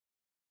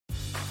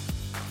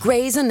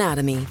Grey's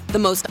Anatomy, the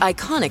most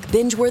iconic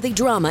binge-worthy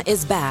drama,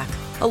 is back,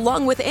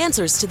 along with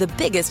answers to the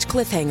biggest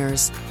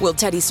cliffhangers. Will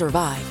Teddy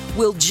survive?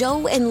 Will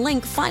Joe and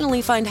Link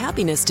finally find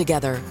happiness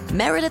together?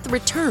 Meredith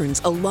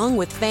returns along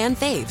with fan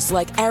faves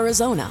like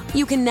Arizona.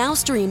 You can now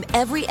stream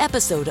every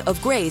episode of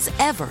Grey's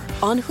ever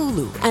on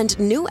Hulu, and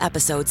new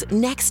episodes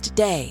next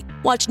day.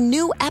 Watch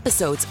new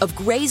episodes of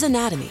Grey's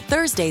Anatomy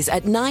Thursdays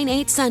at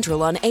 9/8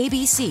 Central on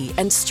ABC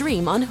and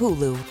stream on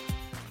Hulu.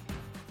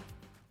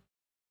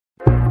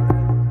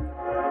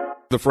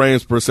 The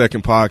Frames Per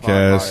Second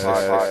podcast.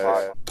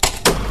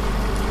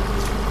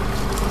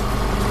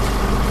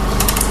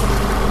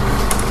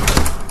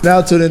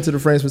 Now tuned into the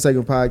Frames Per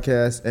Second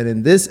podcast, and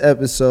in this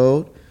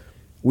episode,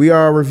 we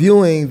are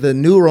reviewing the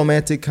new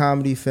romantic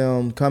comedy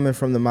film coming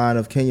from the mind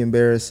of Kenya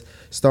Barris,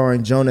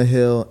 starring Jonah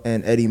Hill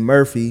and Eddie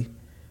Murphy,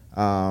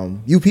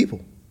 You People.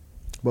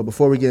 But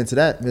before we get into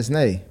that, Miss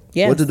Nay,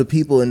 yes. What do the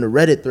people in the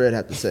Reddit thread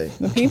have to say?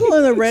 The people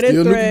in the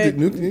Reddit thread,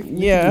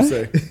 yeah,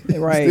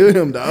 right. Still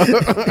him, dog.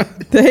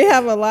 They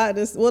have a lot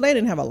to. Well, they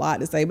didn't have a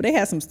lot to say, but they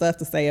had some stuff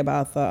to say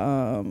about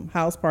the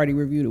house party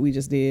review that we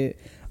just did.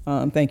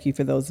 Thank you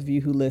for those of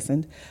you who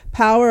listened.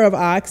 Power of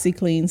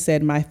OxyClean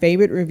said, "My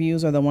favorite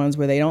reviews are the ones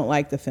where they don't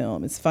like the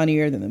film. It's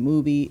funnier than the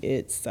movie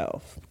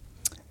itself."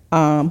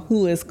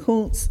 Who is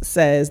Kuntz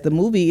says, "The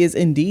movie is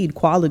indeed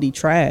quality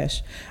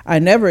trash. I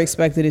never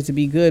expected it to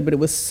be good, but it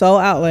was so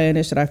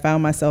outlandish that I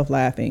found myself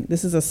laughing.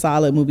 This is a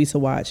solid movie to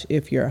watch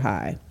if you're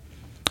high."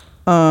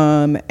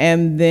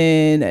 And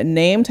then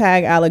Name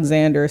Tag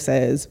Alexander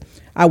says,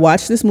 "I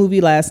watched this movie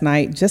last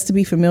night just to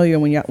be familiar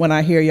when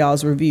I hear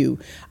y'all's review.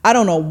 I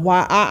don't know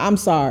why. I'm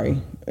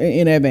sorry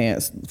in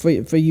advance for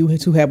you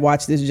to have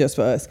watched this just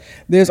for us.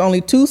 There's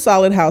only 2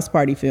 solid house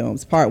party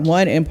films, part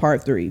 1 and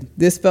part 3.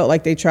 This felt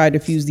like they tried to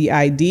fuse the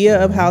idea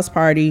of house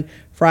party,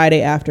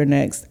 Friday After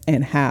Next,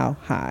 and How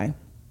High."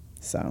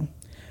 So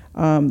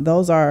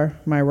those are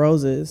my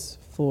roses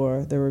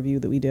for the review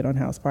that we did on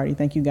House Party.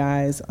 Thank you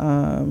guys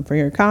for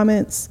your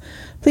comments.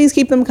 Please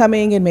keep them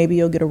coming, and maybe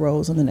you'll get a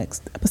rose on the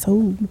next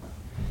episode.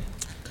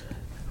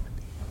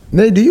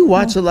 Nay, do you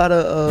watch a lot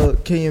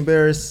of Kenya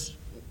Barris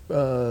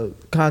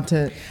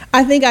content?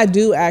 I think I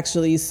do,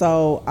 actually.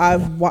 So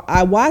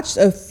I watched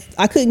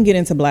I couldn't get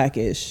into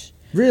Blackish.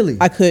 Really?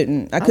 I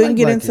couldn't like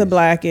get into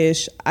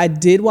Blackish. I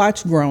did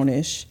watch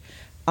Grownish.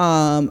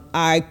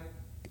 I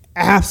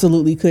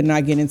absolutely could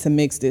not get into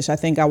Mixed-ish. I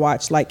think I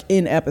watched like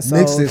in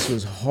episodes. Mixed-ish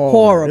was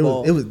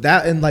horrible. It was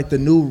that and like the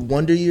new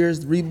Wonder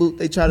Years reboot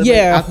they tried to make.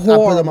 I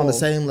put them on the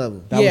same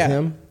level. That was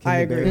him? I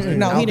agree. Mm-hmm.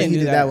 No, he didn't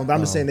do that one. But I'm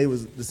just saying they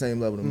was the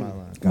same level in my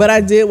line. But I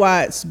did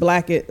watch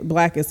Black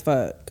as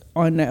Fuck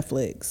on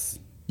Netflix.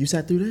 You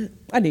sat through that?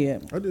 I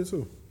did. I did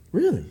too.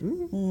 Really?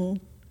 Mm-hmm.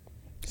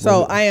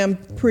 So I am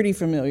pretty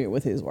familiar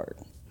with his work.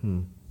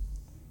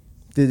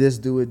 Did this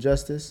do it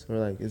justice? Or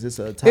like, is this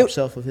a top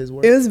shelf of his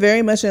work? It was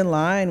very much in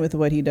line with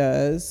what he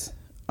does.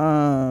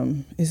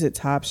 Is it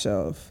top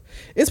shelf?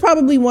 It's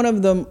probably one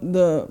of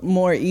the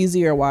more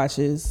easier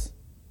watches.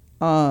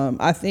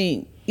 I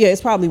think, yeah,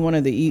 it's probably one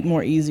of the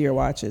more easier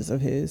watches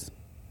of his.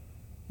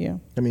 Yeah.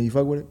 I mean, you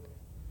fuck with it?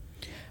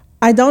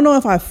 I don't know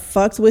if I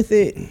fucked with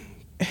it.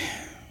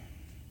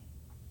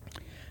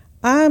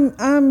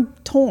 I'm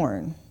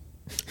torn.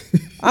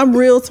 I'm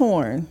real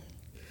torn.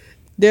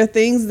 There are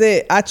things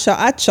that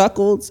I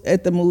chuckled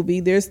at the movie.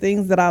 There's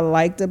things that I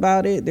liked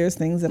about it. There's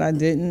things that I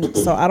didn't.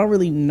 So I don't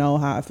really know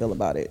how I feel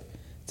about it,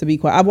 to be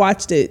quiet. I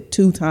watched it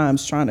 2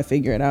 times trying to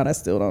figure it out. I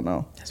still don't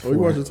know. You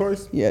watched it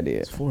twice? Yeah, I did.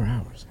 It's 4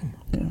 hours. Oh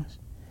my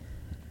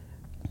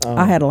gosh.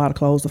 I had a lot of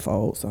clothes to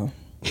fold, so.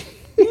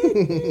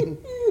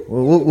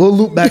 We'll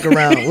loop back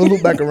around. We'll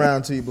loop back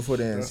around to you before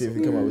then and see if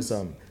you come up with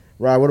something.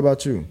 Rod, what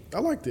about you?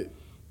 I liked it.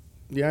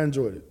 Yeah, I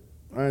enjoyed it.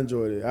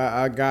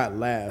 I got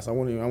laughs. I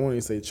won't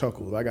even say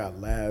chuckles. I got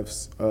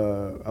laughs.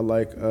 I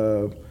like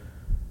the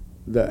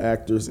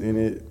actors in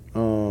it.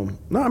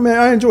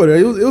 I enjoyed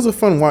it. It was a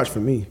fun watch for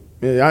me.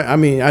 Yeah, I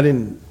mean, I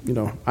didn't,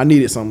 I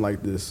needed something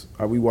like this.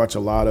 We watch a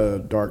lot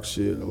of dark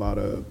shit, a lot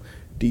of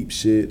deep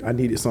shit. I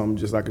needed something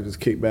just I could just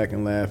kick back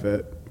and laugh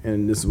at,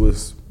 and this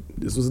was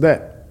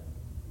that.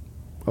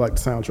 I like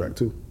the soundtrack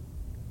too.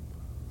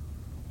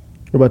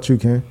 What about you,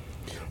 Ken?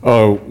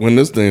 When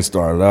this thing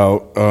started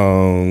out,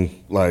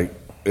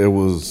 it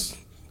was,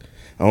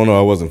 I don't know,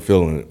 I wasn't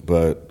feeling it,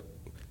 but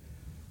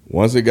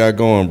once it got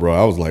going, bro,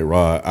 I was like,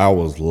 Rod, I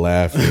was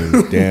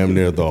laughing damn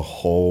near the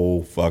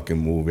whole fucking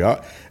movie. I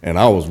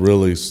was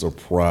really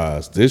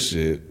surprised. This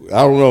shit,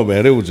 I don't know,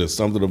 man, it was just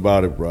something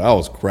about it, bro. I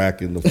was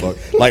cracking the fuck,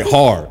 like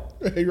hard.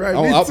 Right,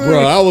 bro,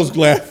 I was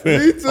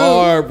laughing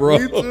hard, bro.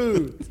 Me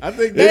too. I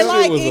think They that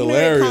like shit was ignorant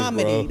hilarious,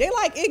 comedy. bro. They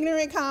like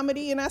ignorant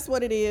comedy, and that's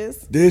what it is.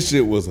 This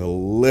shit was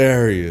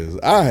hilarious.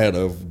 I had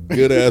a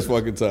good ass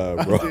fucking time,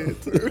 bro.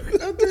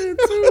 I did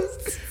too.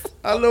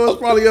 I know it's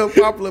probably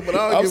unpopular, but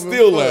I don't I'm give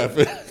still a fuck.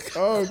 laughing. I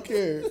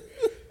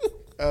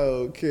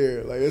don't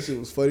care. Like, that shit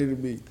was funny to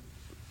me.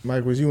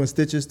 Mike, was you in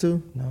Stitches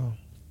too? No.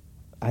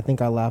 I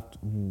think I laughed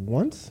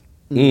once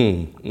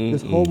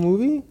this whole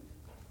movie.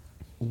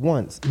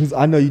 once.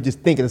 I know you just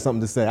thinking of something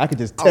to say. I could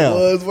just tell. I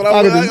was, but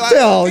I could just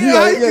tell.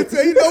 Yeah, you can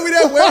tell. You know me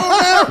that well,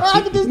 man.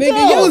 I could just Nigga,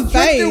 tell. your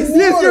face.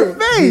 Yes, your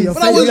face. Your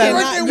But I was face.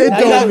 drinking You water.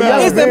 got- you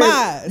got a It's very- in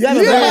eyes. You have a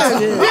very-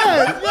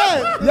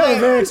 Yeah. you have a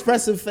very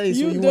expressive face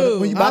You when you do.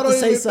 when you I about to don't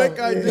say even something.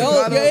 think I do.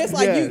 Yo, it's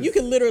like Yeah. you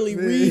can literally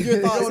read your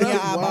thoughts Yo, in your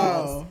that's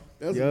eyeballs. wild.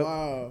 That's Yep.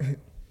 wild.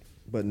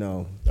 But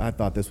no, I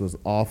thought this was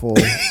awful.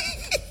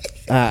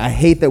 I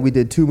hate that we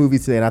did 2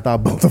 movies today, and I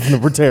thought both of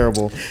them were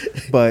terrible.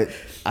 But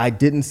I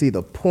didn't see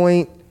the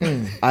point.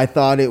 I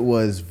thought it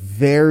was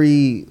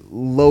very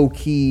low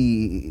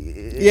key.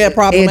 Yeah,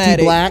 problematic.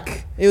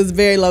 Anti-black. It was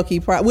very low key,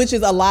 which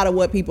is a lot of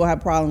what people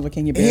have problems with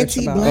Kenya Barris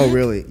about. Anti-black? Oh,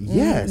 really?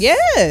 Yes.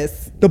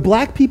 Yes. The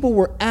black people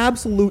were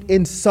absolute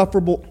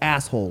insufferable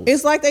assholes.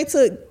 It's like they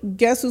took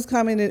Guess Who's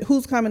Coming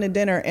to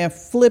Dinner and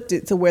flipped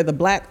it to where the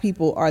black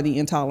people are the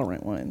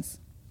intolerant ones.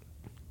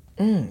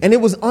 And it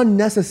was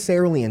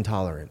unnecessarily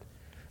intolerant.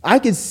 I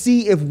could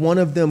see if one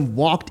of them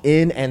walked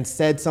in and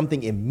said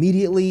something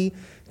immediately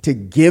to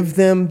give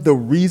them the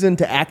reason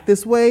to act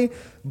this way,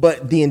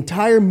 but the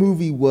entire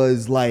movie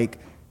was like,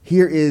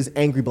 here is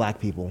angry black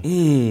people.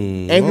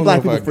 Angry don't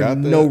black know if people I for got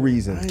no that.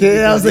 reason.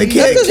 Kid, I was like,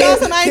 That's kid, because y'all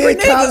some angry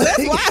kid, niggas.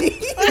 That's why.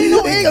 Ain't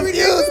no angry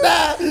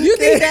niggas. You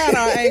think that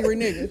are angry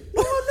niggas.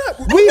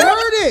 We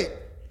heard it.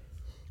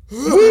 We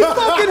knew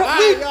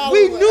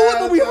it,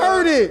 but we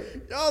heard it.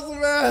 Y'all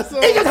some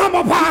assholes. It's a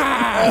humble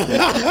pie.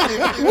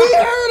 We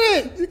heard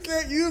it. You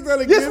can't use that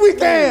against Yes, we me.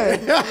 can.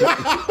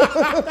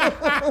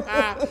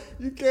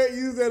 You can't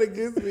use that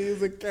against me.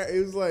 It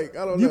was like,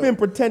 I don't know. You've been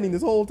pretending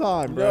this whole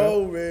time,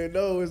 bro. No, man.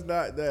 No, it's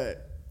not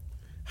that.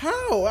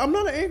 How? I'm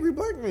not an angry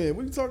black man.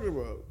 What are you talking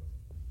about?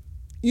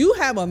 You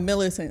have a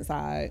militant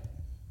side.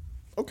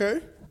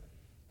 Okay.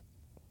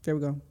 There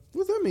we go.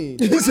 What's that mean?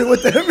 You said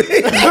what that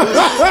mean?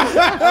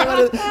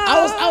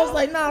 I was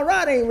like, nah,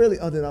 Rod ain't really.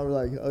 Oh, then I was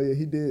like, oh yeah,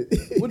 he did.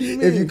 What do you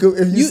mean? If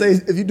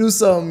you do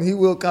something, he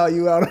will call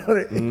you out on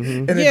it in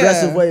an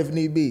aggressive way if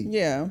need be.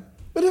 Yeah.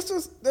 But that's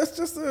just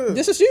a.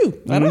 This is you.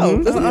 I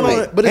know. That's not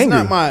right. But it's Angry.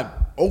 not my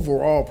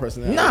overall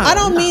personality. Nah. I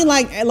don't mean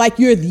like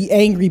you're the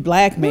angry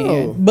black man.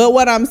 No. But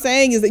what I'm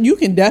saying is that you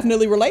can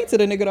definitely relate to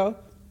the nigga though.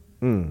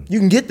 You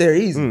can get there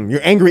easy.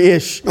 You're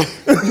angry-ish. Like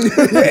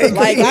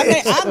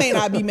I may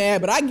not be mad,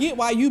 but I get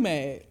why you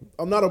mad.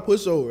 I'm not a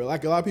pushover.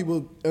 Like a lot of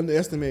people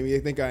underestimate me. They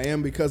think I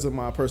am because of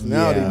my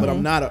personality, Yeah. but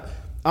I'm not a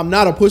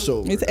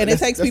pushover. And it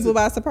takes people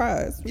by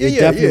surprise. It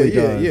definitely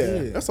does.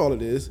 Yeah. That's all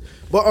it is.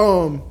 But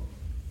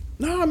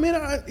nah,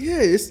 man.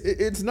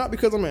 It's not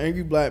because I'm an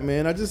angry black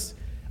man. I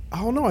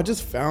don't know. I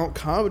just found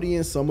comedy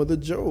in some of the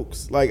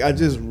jokes. Like I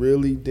just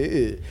really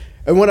did.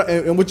 And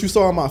what you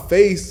saw on my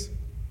face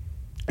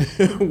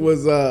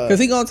was Cause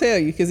he gonna tell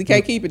you, cause he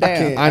can't keep it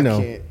down. I know.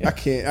 I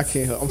can't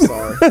help. I'm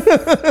sorry.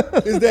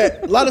 Is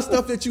that a lot of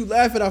stuff that you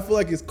laugh at? I feel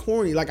like it's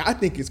corny. Like I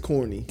think it's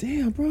corny.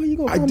 Damn, bro, you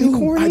gonna I call do. me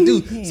corny? I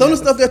do. Some of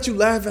the stuff that you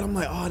laugh at, I'm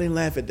like, oh, I didn't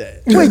laugh at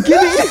that. Wait,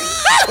 give me.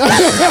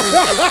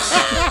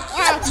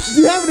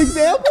 Do you have an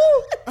example?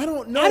 I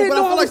don't know. I didn't but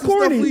know I feel I like was the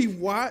corny. stuff we've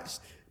watched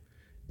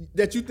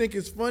that you think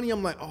is funny,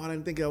 I'm like, oh, I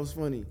didn't think that was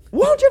funny.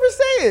 Why don't you ever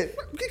say it?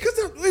 Because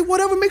like,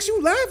 whatever makes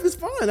you laugh is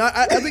fine.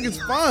 I think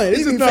it's fine. It's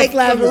You just be not fake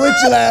laughing funny. with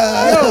you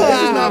laugh. No,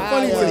 it's just not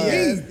funny to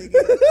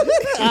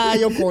me.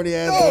 Your corny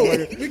ass. No,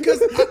 motherfucker.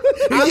 because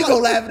You go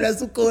laughing at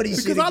some corny shit.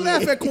 Because I again.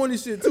 laugh at corny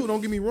shit too.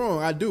 Don't get me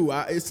wrong, I do.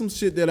 It's some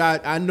shit that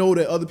I know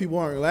that other people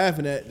aren't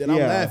laughing at that I'm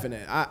Yeah. laughing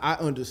at. I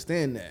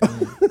understand that.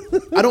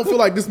 I don't feel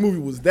like this movie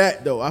was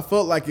that though. I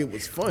felt like it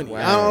was funny.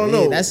 I don't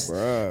know. That's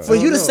for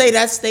you to say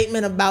that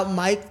statement about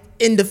Mike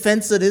in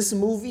defense of this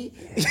movie.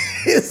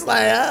 It's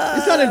like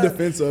It's not in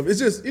defense of. It's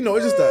just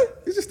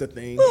it's just a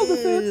thing.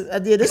 yeah,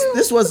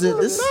 this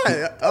wasn't this.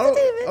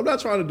 I'm not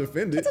trying to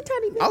defend it.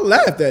 I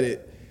laughed at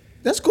it.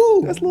 That's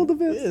cool. That's a little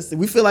defense. Yes,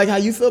 we feel like how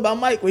you feel about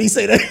Mike when he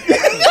say that.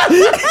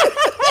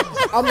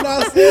 I'm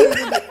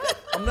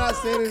not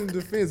saying it in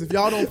defense. If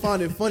y'all don't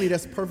find it funny,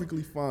 that's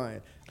perfectly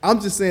fine. I'm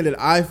just saying that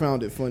I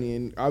found it funny,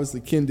 and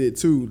obviously Ken did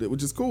too,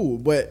 which is cool.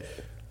 But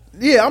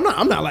yeah, I'm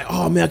not like,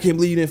 oh man, I can't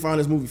believe you didn't find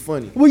this movie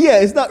funny. Well, yeah,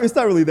 it's not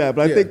really that,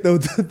 but I Yeah.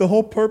 think the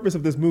whole purpose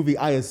of this movie,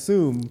 I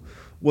assume,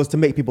 was to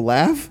make people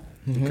laugh.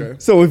 Okay.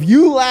 So if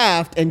you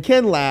laughed and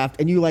Ken laughed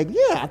and you like,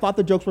 yeah, I thought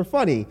the jokes were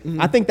funny,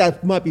 I think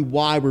that might be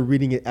why we're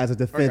reading it as a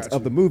defense got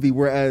of you. the movie,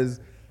 whereas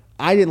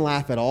I didn't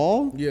laugh at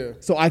all. Yeah.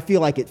 So I feel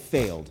like it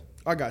failed.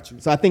 I got you.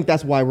 So I think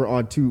that's why we're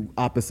on two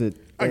opposite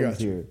I got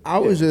ends you. here. I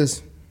was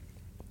just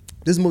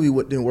this movie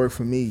didn't work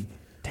for me.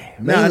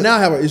 Now I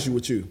have an issue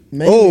with you.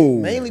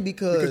 Mainly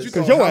because you Because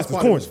thought your House ass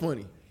was Party corny.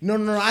 funny.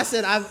 No. I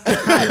said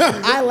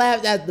I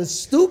laughed at the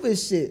stupid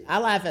shit. I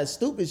laugh at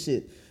stupid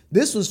shit.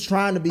 This was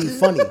trying to be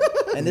funny,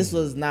 and this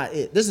was not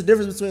it. There's a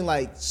difference between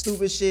like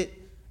stupid shit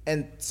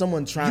and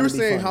someone trying You're to be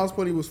saying funny. House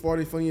Party was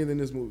far funnier than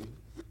this movie.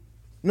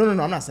 No.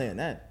 I'm not saying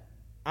that.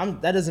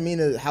 That doesn't mean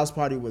that House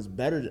Party was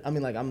better. I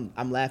mean, like I'm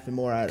laughing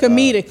more at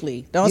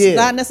Comedically, yeah.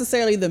 not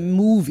necessarily the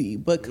movie,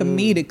 but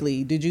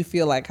comedically, did you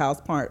feel like House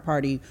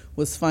Party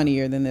was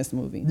funnier than this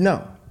movie?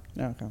 No,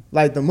 Okay.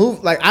 like the movie.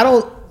 Like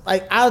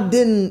I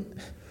didn't.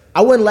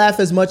 I wouldn't laugh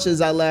as much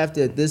as I laughed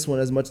at this one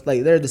as much.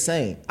 Like they're the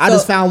same. I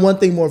just found one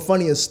thing more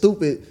funny and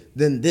stupid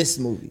than this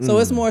movie. So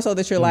it's more so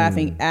that you're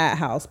laughing at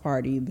House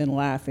Party than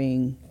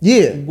laughing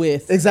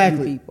with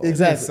exactly people.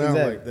 exactly It sound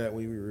exactly. like that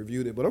when we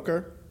reviewed it, but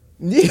okay.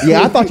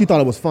 Yeah, I thought you thought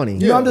it was funny.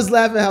 You know, I'm just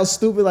laughing how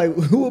stupid. Like,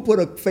 who would put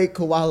a fake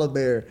koala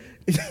bear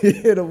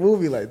in a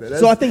movie like that?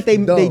 So I think they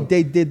dumb.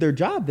 did their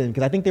job then,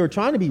 because I think they were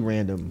trying to be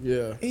random.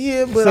 Yeah.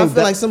 Yeah, but So I feel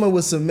that- like someone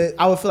would submit.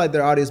 I would feel like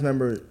their audience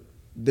member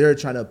they're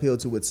trying to appeal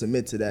to would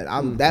submit to that.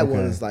 That one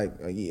is like,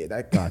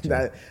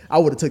 that I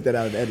would have took that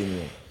out of the editing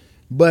room.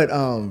 But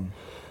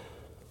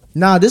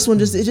nah, this one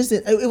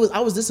it was. I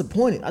was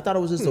disappointed. I thought it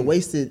was just a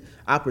wasted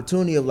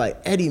opportunity of like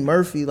Eddie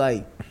Murphy.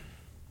 Like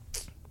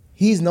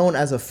he's known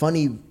as a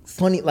funny.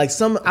 Like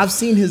I've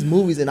seen his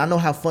movies and I know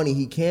how funny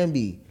he can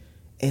be.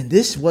 And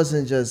this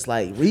wasn't just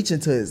like reaching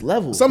to his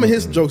level. Some of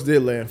his jokes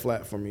did land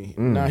flat for me.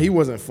 Nah, he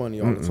wasn't funny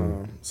all the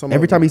time.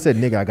 Every time he said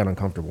nigga, I got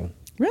uncomfortable.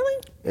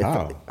 Really?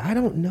 I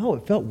don't know.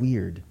 It felt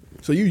weird.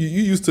 So you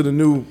used to the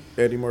new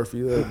Eddie Murphy?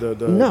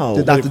 No.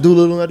 Did Dr.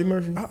 Doolittle Eddie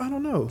Murphy? I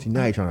don't know. See,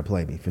 now you're trying to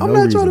play me for I'm no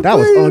not reason. trying to That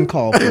was play you.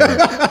 uncalled for.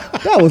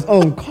 That was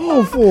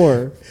uncalled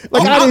for.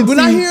 Like When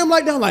I hear him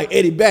like that, I'm like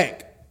Eddie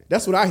back.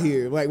 That's what I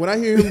hear. Like when I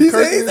hear him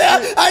cursing,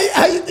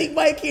 How you think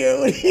Mike here?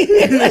 you're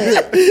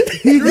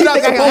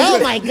not supposed oh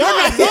to, my you're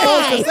not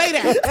supposed to say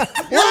that.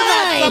 You're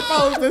not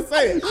supposed to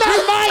say it.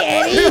 not my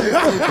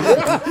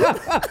Eddie.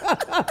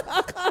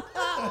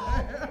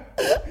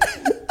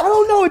 I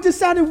don't know. It just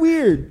sounded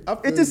weird.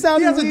 It just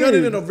sounded He hasn't weird.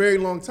 done it in a very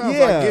long time. So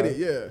Yeah. I get it.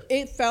 Yeah.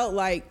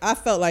 I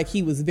felt like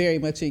he was very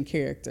much in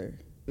character.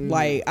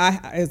 Like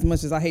as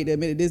much as I hate to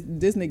admit it,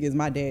 this nigga is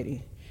my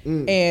daddy.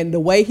 And the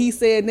way he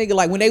said nigga,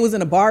 like when they was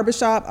in a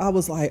barbershop, I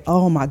was like,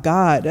 oh my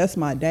God, that's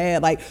my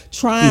dad. Like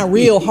trying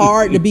real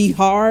hard to be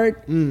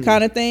hard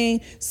kind of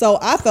thing. So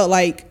I felt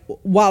like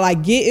while I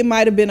get it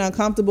might have been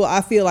uncomfortable,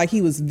 I feel like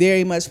he was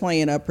very much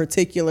playing a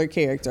particular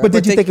character. But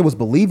did you think it was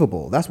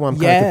believable? That's why I'm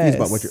kind of confused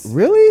about what you're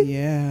really.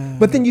 Yeah.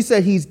 But then you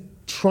said he's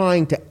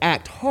trying to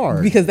act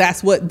hard. Because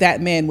that's what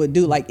that man would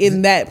do. Like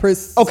in that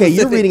Okay,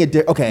 you're reading it.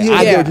 Okay,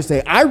 I get what you're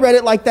saying. I read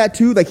it like that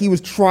too. Like he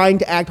was trying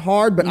to act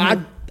hard, but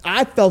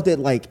I felt it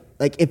like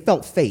it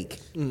felt fake.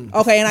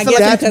 Okay, and I So guess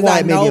that's because why I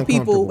it made me know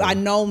people, uncomfortable. I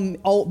know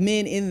old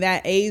men in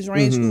that age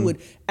range who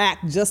would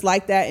act just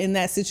like that in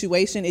that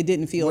situation. It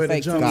didn't feel Wear the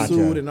fake to me.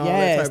 jumpsuit and all that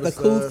Yes, type the of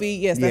stuff. kufi.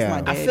 Yes, Yeah.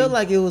 that's my I daddy. feel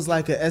like it was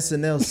like a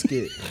SNL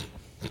skit.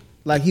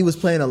 Like he was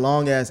playing a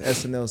long ass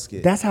SNL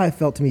skit. That's how it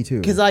felt to me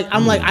too. Cause like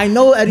I'm like I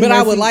know Eddie but Murphy,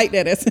 I would like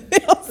that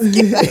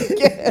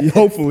SNL.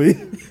 Hopefully.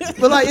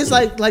 but like it's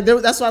like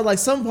that's why like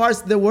some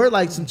parts there were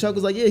like some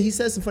chuckles like yeah he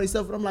said some funny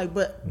stuff but I'm like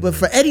but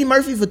for Eddie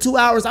Murphy for 2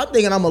 hours I'm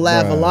thinking I'm gonna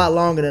laugh a lot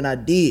longer than I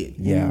did.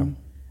 Yeah.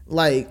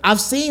 Like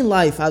I've seen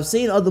Life, I've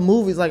seen other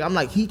movies. Like I'm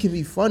like he can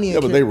be funny. Yeah,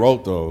 and but can- they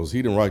wrote those.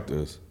 He didn't write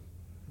this.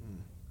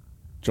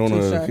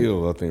 Jonah Touche.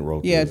 Hill, I think,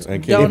 wrote Yeah, this.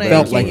 And Jonah Kenny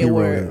felt and like Baker. he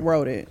Kenya wrote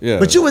wrote it. Yeah.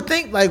 But you would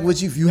think like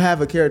if you have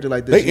a character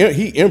like this,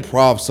 He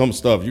improv some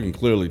stuff you can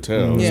clearly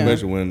tell, Yeah.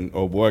 especially when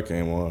old boy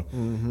came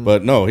on.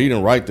 But no, he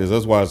didn't write this.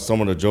 That's why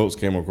some of the jokes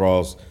came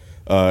across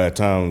at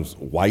times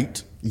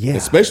white. Yeah.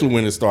 Especially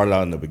when it started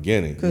out in the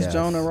beginning. Because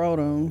Jonah wrote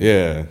them.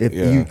 Yeah. If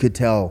yeah. you could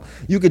tell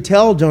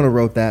Jonah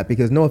wrote that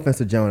because no offense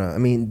to Jonah, I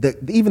mean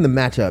even the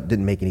matchup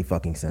didn't make any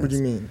fucking sense. what do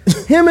you mean?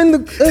 Him and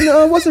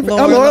what's her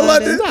Laura Laura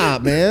London. Nah,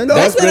 man.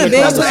 That's been been a a big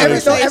That's what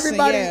conversation.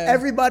 everybody yeah.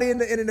 everybody in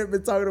the internet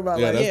been talking about.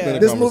 Yeah, like that's been a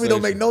this movie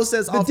don't conversation. make no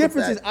sense. The off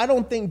difference the is fact. I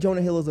don't think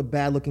Jonah Hill is a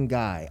bad looking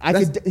guy.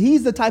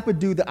 He's the type of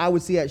dude that I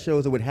would see at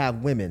shows that would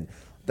have women.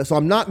 So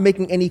I'm not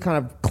making any kind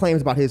of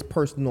claims about his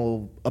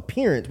personal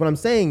appearance. What I'm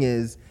saying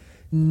is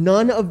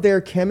none of their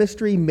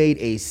chemistry made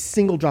a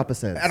single drop of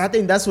sense. And I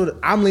think that's what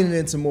I'm leaning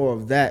into more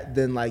of that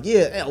than like,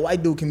 yeah, a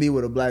white dude can be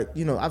with a black.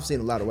 You know, I've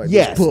seen a lot of white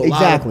Yes, dudes pull a lot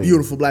exactly. of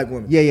beautiful black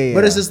women. Yeah.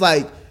 But it's just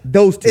like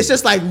Those two. It's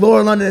just like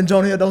Laura London and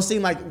Jonah Hill don't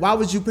seem like. Why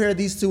would you pair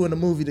these two in a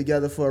movie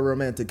together for a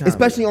romantic comedy?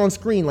 Especially on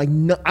screen. Like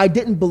no, I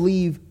didn't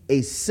believe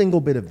a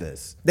single bit of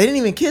this. They didn't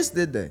even kiss,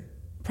 did they?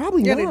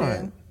 Probably Yeah,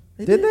 not.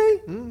 they Did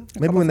they? Maybe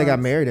couple when they got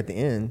times. married at the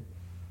end.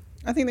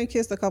 I think they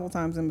kissed a couple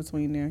times in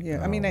between there.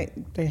 Yeah, I mean they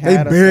They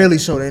had. barely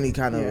showed any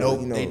kind of. Nope,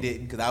 you know, they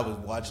didn't because I was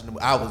watching them.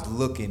 I was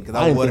looking because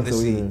I I didn't wanted think to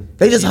so see. either.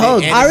 They just And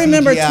hugged. and I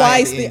remember CGI at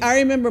twice. the end. I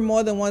remember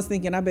more than once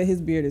thinking, I bet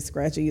his beard is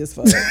scratchy as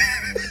fuck.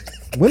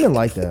 Women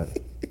like that.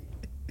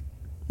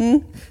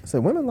 So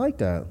women like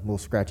that. Little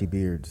scratchy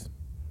beards.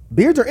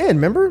 Beards are in,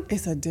 remember?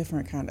 It's a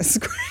different kind of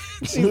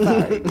scratchy.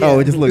 Like, Oh,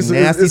 it just looks It's a-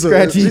 nasty, it's a-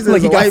 scratchy. it's a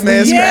like he got white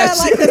man fleas. yeah,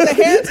 scratchy. like 'cause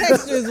the hair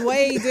texture is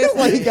way different.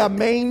 Like he got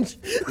mange.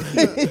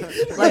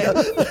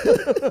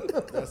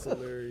 That's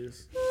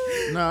hilarious.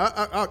 Nah,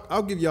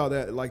 I'll give y'all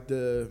that. Like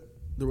the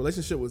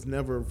relationship was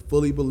never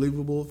fully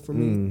believable for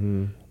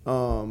me.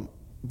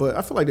 But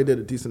I feel like they did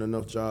a decent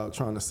enough job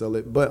trying to sell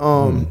it. But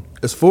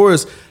as far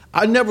as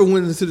I never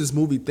went into this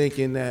movie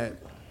thinking that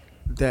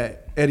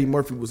Eddie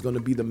Murphy was going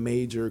to be the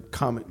major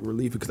comic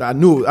relief because I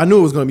knew it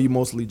was going to be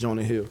mostly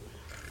Jonah Hill.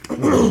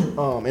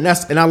 And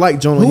I like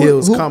Jonah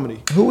Hill's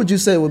comedy. Who would you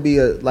say would be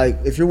a like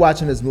if you're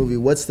watching this movie?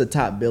 What's the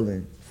top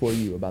billing for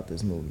you about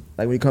this movie?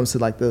 Like when it comes to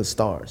like the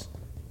stars.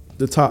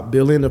 the top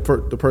billing, the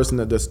person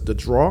that does the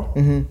draw,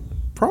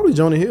 probably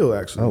Jonah Hill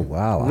actually. Oh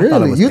wow!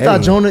 Really? You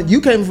thought Jonah?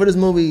 You came for this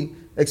movie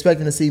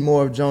expecting to see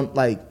more of Jonah?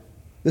 Like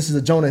this is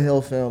a Jonah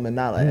Hill film and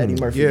not like Eddie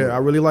Murphy. Yeah, movie. I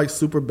really like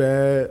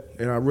Superbad,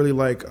 and I really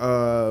like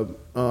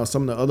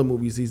some of the other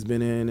movies he's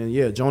been in. And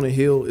yeah, Jonah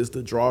Hill is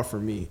the draw for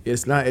me.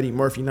 It's not Eddie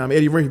Murphy now. I mean,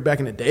 Eddie Murphy back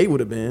in the day would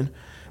have been,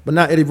 but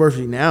not Eddie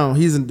Murphy now.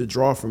 He's in the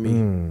draw for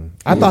me.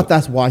 I thought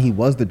that's why he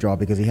was the draw,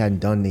 because he hadn't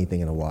done anything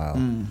in a while.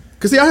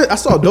 Cause see, I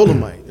saw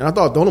Dolomite, and I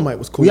thought Dolomite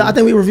was cool. Yeah, I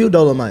think we reviewed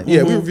Dolomite.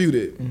 Yeah, we reviewed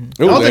it.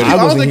 It was I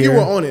don't think you here.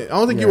 were on it. I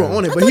don't think you were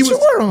on it, I but thought he you was.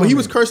 were on But he it.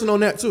 was cursing on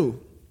that too.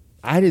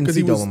 I didn't Because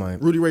see he was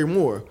Dolomite. Rudy Ray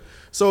Moore.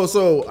 So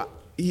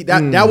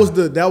that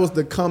was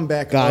the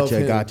comeback Gotcha,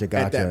 of him gotcha.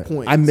 at that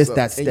point. I missed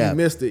that And step. you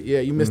missed it. Yeah,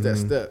 you missed that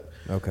step.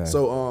 Okay.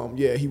 So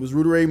yeah, he was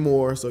Rudy Ray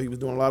Moore, so he was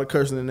doing a lot of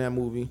cursing in that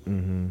movie.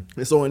 And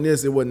so in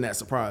this, it wasn't that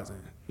surprising.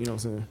 You know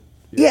what I'm saying?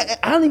 Yeah,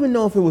 I don't even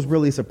know if it was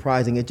really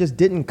surprising. It just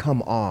didn't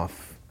come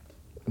off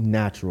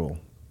natural.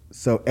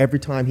 So every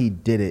time he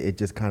did it, it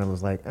just kind of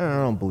was like,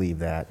 I don't believe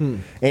that.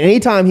 And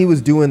anytime he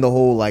was doing the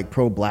whole like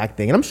pro-black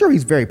thing, and I'm sure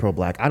he's very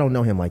pro-black. I don't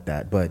know him like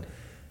that, but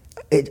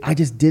I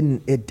just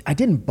didn't. I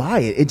didn't buy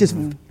it. It just,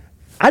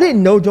 I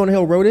didn't know Jonah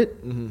Hill wrote it,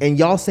 and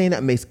y'all saying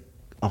that makes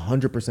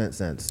 100%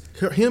 sense.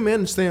 Him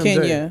and Sam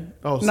Kenya. J.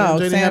 Oh, Sam No,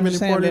 J didn't have any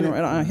Sam part in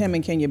didn't. it? Him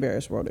and Kenya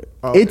Barris wrote it.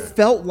 Oh, It okay.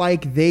 felt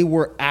like they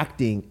were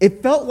acting.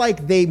 It felt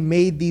like they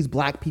made these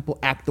black people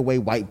act the way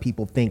white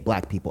people think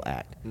black people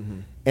act.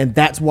 And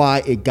that's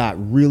why it got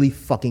really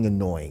fucking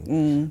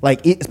annoying.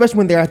 Like, especially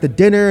when they're at the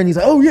dinner and he's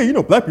like, oh yeah, you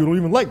know, black people don't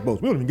even like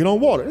boats. We don't even get on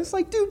water. And it's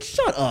like, dude,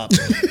 shut up.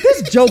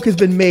 This joke has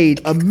been made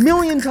a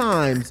million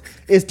times.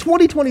 It's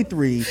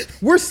 2023.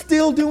 We're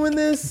still doing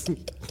this.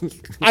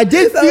 I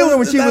did feel it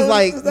when she was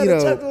like, you know,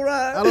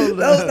 I don't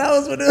know. That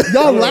was what it was.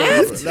 y'all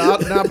laughed?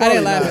 No, I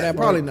didn't laugh at that part.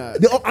 Probably not.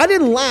 I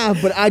didn't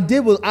laugh, but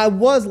I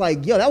was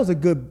like, yo, that was a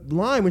good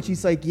line when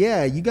she's like,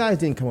 yeah, you guys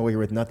didn't come over here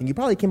with nothing. You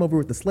probably came over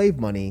with the slave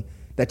money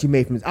that you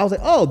made from this. I was like,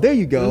 oh, there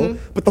you go.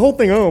 But the whole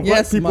thing, black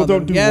Yes, people mother.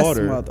 don't do Yes,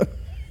 water. mother.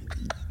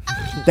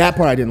 That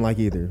part I didn't like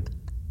either.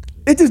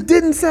 It just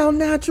didn't sound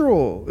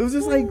natural. It was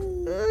just like,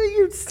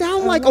 you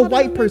sound like a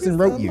white person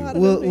wrote you.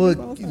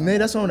 Well, man,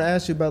 that's what I want to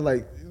ask you about,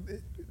 like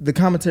the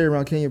commentary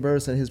around Kenya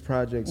Barris and his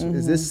projects.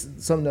 Is this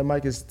something that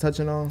Mike is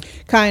touching on?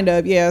 Kind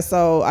of, yeah.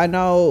 So I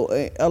know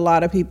a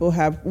lot of people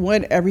have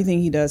everything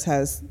he does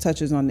has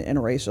touches on the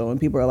interracial, and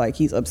people are like,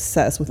 he's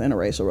obsessed with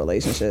interracial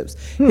relationships.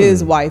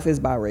 His wife is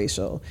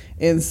biracial,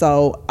 and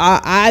so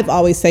I've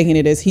always taken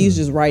it as he's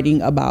just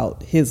writing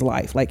about his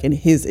life, like in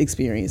his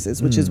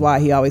experiences, which is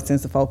why he always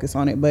tends to focus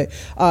on it. But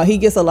he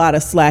gets a lot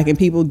of slack, and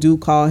people do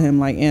call him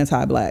like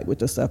anti-black with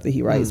the stuff that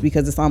he writes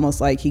because it's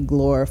almost like he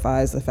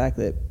glorifies the fact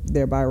that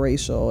they're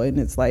biracial. And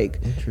it's like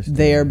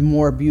they're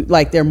more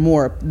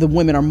the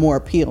women are more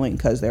appealing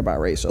because they're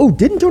biracial. Oh,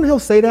 didn't Jonah Hill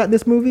say that in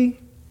this movie?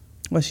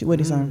 What did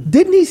he say?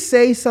 Didn't he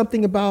say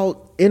something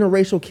about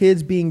interracial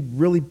kids being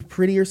really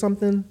pretty or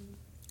something?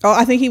 Oh,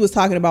 I think he was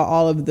talking about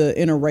all of the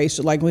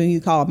interracial, like when he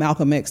called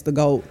Malcolm X the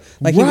GOAT.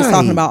 Like he was Right.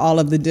 talking about all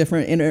of the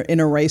different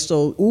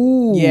interracial.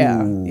 Ooh,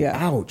 yeah.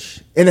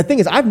 Ouch. And the thing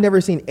is, I've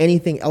never seen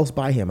anything else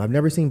by him. I've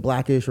never seen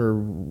Blackish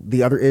or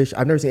the other ish.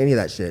 I've never seen any of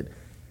that shit.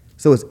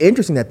 So it's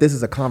interesting that this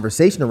is a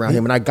conversation around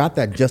him, and I got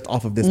that just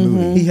off of this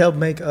movie. He helped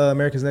make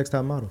America's Next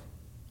Top Model.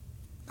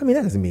 I mean,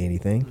 that doesn't mean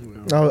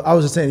anything. I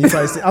was just saying.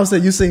 I was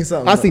saying you seen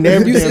something. I've seen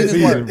every You damn seen his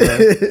season,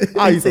 work.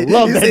 bro. I used to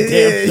love that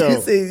damn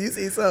show. You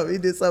seen something. He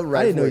did something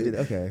right. I didn't know for he you. did.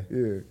 Okay.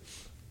 Yeah.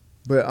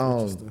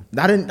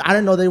 But I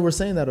didn't know they were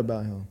saying that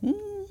about him.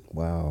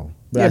 Wow.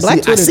 But Yeah, I Black see,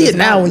 I Twitter see does it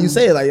now not- when you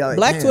say it. Like, y'all like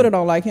Black damn. Twitter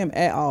don't like him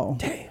at all.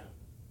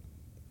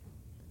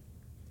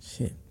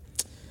 Shit.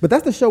 But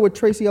that's the show with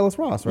Tracy Ellis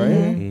Ross, right?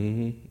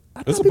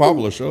 It's a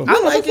popular show. I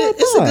like it.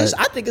 It's a thought. good.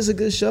 I think it's a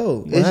good show.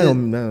 Well, It's I just-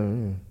 don't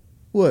know.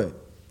 what?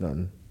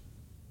 Nothing.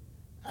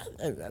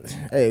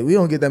 Hey, we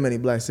don't get that many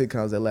black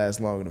sitcoms that last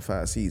longer than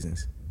 5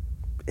 seasons.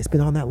 It's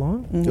been on that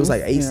long? It was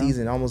like 8 Yeah.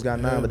 seasons, almost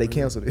got 9, but they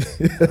canceled it.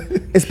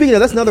 And speaking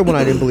of, that's another one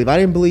I didn't believe. I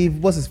didn't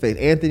believe, what's his face?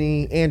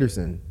 Anthony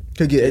Anderson.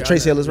 Could get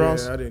Tracy Ellis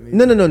Ross. Yeah, I didn't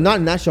No, not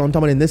in that show. I'm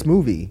talking about in this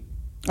movie.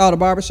 Oh, the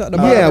barbershop.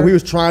 Yeah, we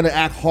was trying to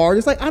act hard.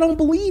 It's like, I don't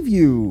believe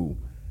you.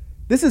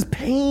 This is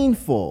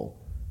painful.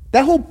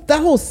 That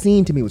whole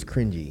scene to me was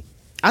cringy.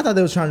 I thought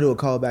they was trying to do a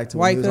callback to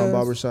when White he was on Cuz.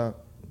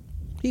 Barbershop.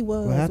 He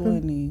was, What happened?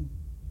 wasn't he?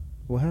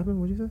 What happened?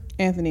 What'd you say?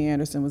 Anthony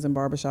Anderson was in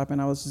Barbershop,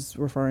 and I was just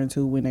referring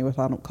to when they were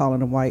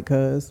calling him White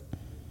Cuz.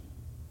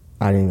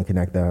 I didn't even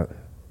connect that.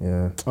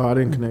 Yeah. Oh, I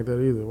didn't connect that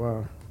either.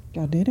 Wow.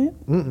 Y'all didn't?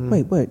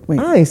 Wait.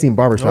 I ain't seen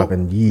Barbershop Nope.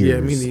 in years. Yeah,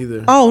 me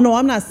neither. Oh no,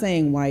 I'm not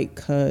saying White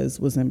Cuz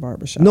was in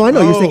Barbershop. No, I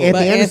know you're Oh, saying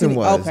Anthony but Anderson Anthony-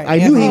 was. okay, I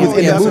knew he was Anthony- in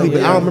the yeah, movie, but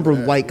yeah, I don't remember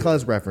yeah. White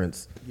Cuz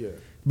reference. Yeah.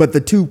 But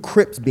the two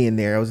Crips being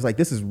there, I was like,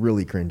 this is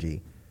really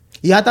cringy.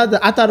 Yeah,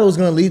 I thought it was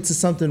going to lead to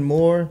something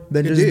more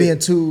than It just did. being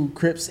 2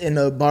 Crips in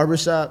a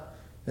barbershop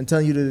and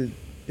telling you to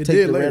It take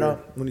did the red later off.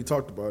 when he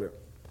talked about it.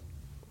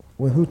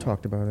 Well, who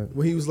talked about it?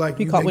 When he was like,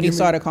 When he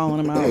started calling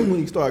him out. when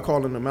he started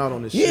calling him out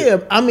on this shit. Yeah,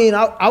 I mean,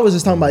 I was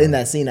just talking about in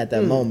that scene at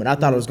that moment. I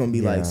thought it was gonna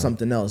be like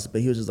something else, but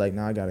he was just like,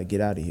 "Nah, I gotta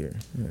get out of here."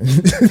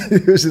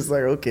 It was just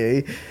like,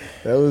 okay,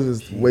 that was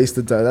just waste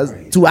of time. That's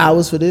 2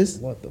 hours for this.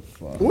 What the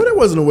fuck? Well, it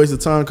wasn't a waste of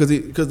time because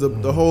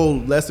the whole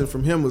lesson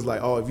from him was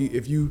like, oh,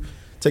 if you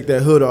take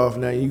that hood off,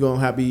 now you're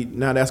gonna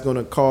now that's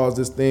gonna cause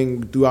this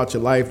thing throughout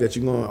your life that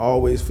you're gonna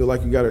always feel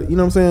like you gotta, you know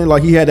what I'm saying?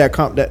 Like he had that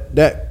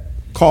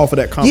call for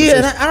that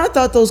conversation. Yeah, and I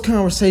thought those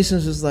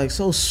conversations was like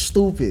so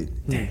stupid.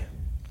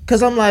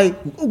 Cause I'm like,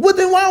 well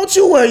then why don't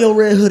you wear your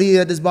red hoodie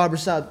at this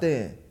barbershop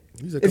then?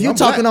 Like, If you I'm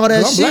talking black. all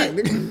that 'Cause I'm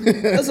shit, black,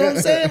 nigga. that's what I'm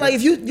saying. Like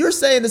if you're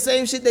saying the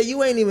same shit that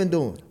you ain't even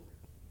doing.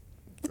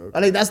 I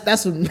think that's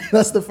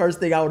the first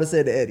thing I would have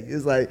said to Eddie.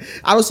 It's like,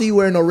 I don't see you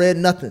wearing no red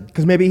nothing.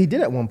 Because maybe he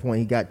did at one point.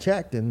 He got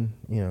checked and,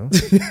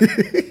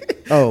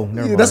 Oh,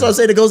 never mind. That's what I'm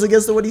saying. It goes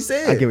against what he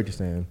said. I get what you're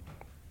saying.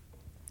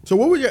 So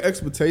what were your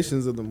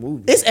expectations of the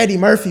movie? It's Eddie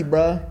Murphy,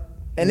 bruh.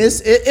 And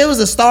it was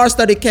a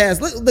star-studded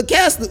cast. Look, the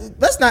cast,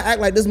 let's not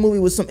act like this movie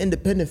was some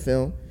independent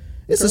film.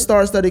 It's a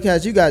star-studded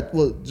cast. You got,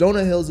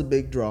 Jonah Hill's a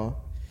big draw.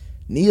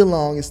 Nia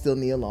Long is still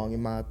Nia Long,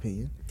 in my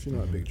opinion. She's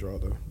not a big draw,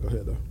 though. Go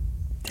ahead, though.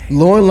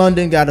 Lauren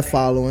London got a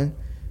following.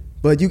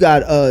 But you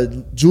got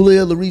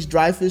Julia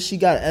Louis-Dreyfus. She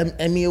got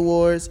Emmy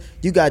Awards.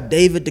 You got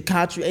David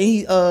DiCaprio.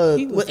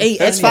 And he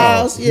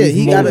X-Files. Yeah,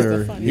 he got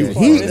a...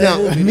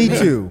 Me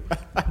too.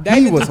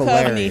 David was Duchovny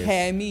hilarious.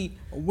 had me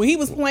when he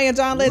was playing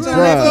John Legend on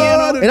that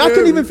piano. And I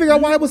couldn't even figure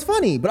out why it was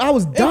funny, but I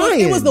was dying.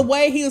 It was the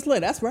way he was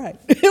playing. That's right.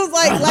 It was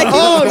like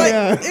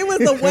it was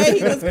the way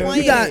he was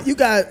playing. You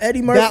got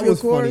Eddie Murphy, That was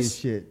of course. funny as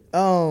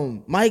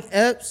shit. Mike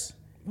Epps.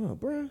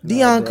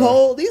 Deion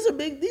Cole. These are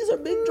big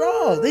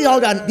draws.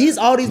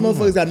 All these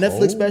motherfuckers got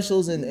Netflix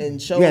specials and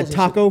shows. You had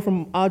Taco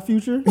from Odd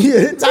Future.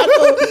 Yeah,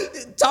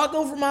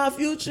 Taco from Odd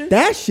Future.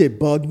 That shit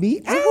bugged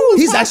me out.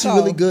 He's Taco? actually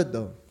really good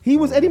though. He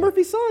was Eddie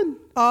Murphy's son.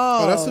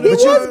 Oh, that's what But it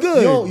you, was.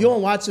 good. You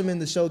don't watch him in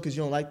the show because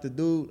you don't like the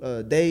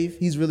dude, Dave.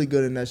 He's really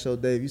good in that show,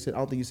 Dave. I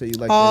don't think you said you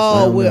like that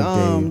Oh, show.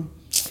 with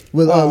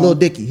With Lil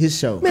Dicky, his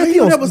show. How you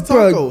know that was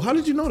Taco? How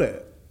did you know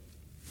that?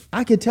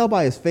 I could tell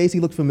by his face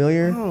he looked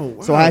familiar. Oh,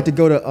 wow. So I had to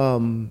go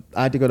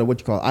to what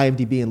you call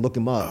IMDb and look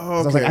him up.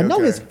 'Cause I was like, I know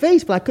his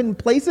face, but I couldn't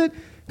place it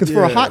because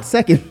for a hot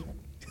second,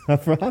 I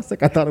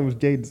thought it was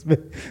Jaden Smith.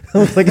 I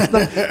was like, it's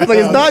not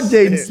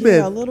Jaden Smith.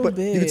 Yeah, a little But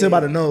bit. you can tell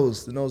by the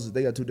nose. The noses,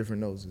 they got two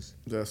different noses.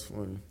 That's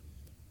funny.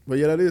 But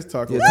yeah, that is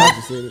Taco. Yeah,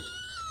 Taco said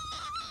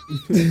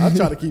it. I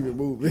try to keep it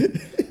moving.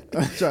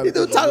 You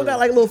do talk about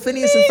like little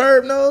Phineas and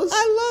Ferb nose.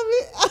 I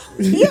love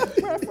it.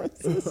 Yeah,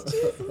 references.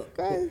 Jesus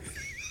Christ.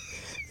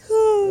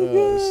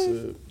 Oh,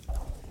 shit.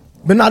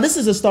 But no, this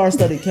is a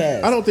star-studded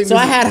cast. I don't think so.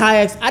 this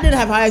I didn't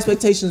have high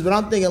expectations, but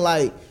I'm thinking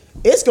like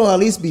it's gonna at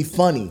least be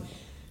funny.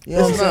 You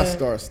know It's what I'm not saying?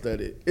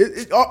 star-studded.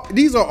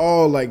 These are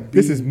all like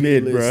This is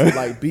mid, B-list, bruh.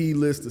 like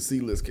B-list to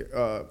C-list.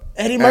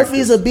 Eddie Murphy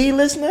is a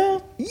B-list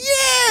now.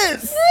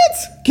 Yes.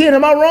 What? Ken,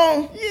 am I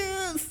wrong?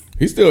 yes.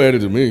 He's still Eddie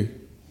to me.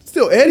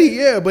 Still Eddie,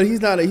 yeah, but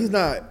he's not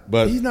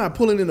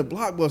pulling in the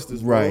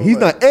blockbusters, bro. Right. He's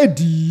not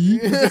Eddie.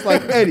 He's just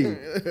like Eddie.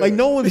 Like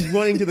no one's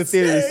running to the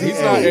theater to see He's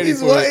not Eddie He's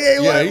for what- yeah,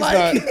 yeah. what, He's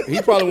like- not.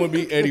 He probably wouldn't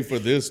be Eddie for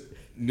this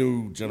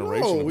new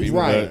generation No, of he's people.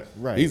 right,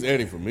 but right. He's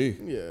Eddie for me.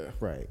 Yeah.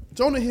 Right.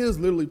 Jonah Hill's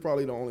literally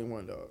probably the only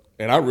one, dog.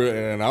 And I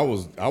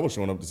was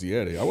showing up to see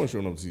Eddie. I wasn't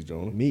showing up to see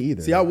Jonah. Me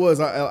either. See, I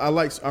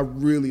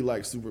really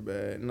like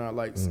Superbad, and I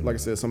like I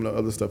said, some of the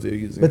other stuff they're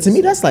using. But to me,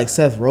 that's like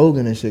Seth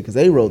Rogen and shit because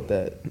they wrote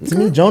that. To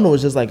me, Jonah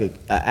was just like a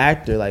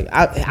actor. Like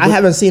I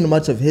haven't seen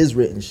much of his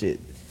written shit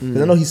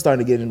because I know he's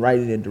starting to get in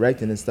writing and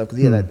directing and stuff because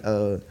he had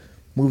that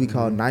movie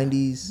called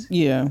 90s.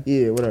 Yeah.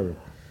 Yeah, whatever.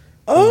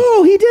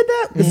 Oh, he did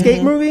that? The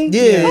skate movie?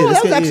 Yeah, Oh, the that was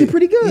skate- actually yeah.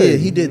 pretty good. Yeah,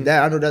 he did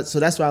that. I know that. So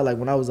that's why, like,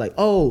 when I was like,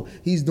 "Oh,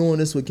 he's doing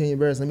this with Kenya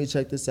Barris. Let me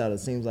check this out." It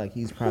seems like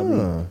he's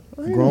probably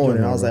growing.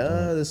 And I was like,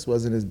 "This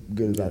wasn't as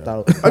good as I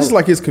thought." I just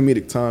like his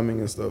comedic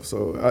timing and stuff,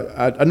 so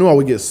I knew I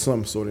would get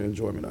some sort of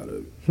enjoyment out of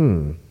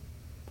it.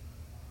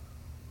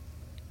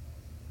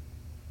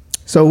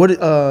 So what?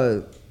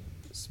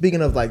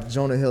 Speaking of like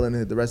Jonah Hill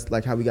and the rest,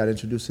 like how we got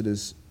introduced to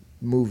this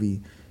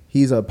movie,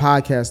 he's a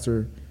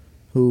podcaster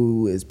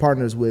who is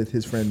partners with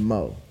his friend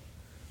Mo,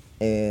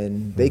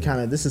 and they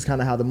this is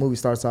kind of how the movie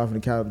starts off and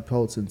it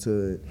catapults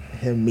into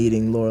him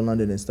meeting Laura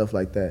London and stuff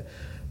like that.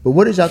 But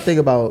what did y'all think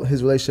about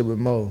his relationship with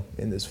Mo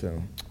in this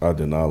film? I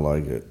did not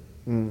like it.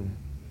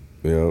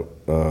 Yeah,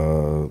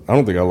 I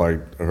don't think I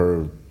liked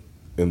her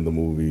in the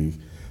movie.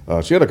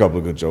 She had a couple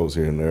of good jokes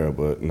here and there,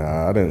 but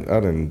nah, I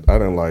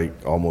didn't like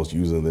almost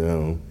using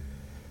them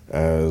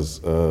as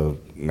a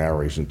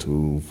narration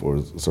tool for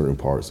certain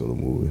parts of the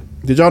movie.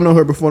 Did y'all know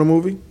her before the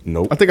movie?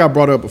 Nope. I think I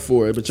brought her up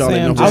before, but y'all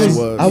didn't know Sam who she James.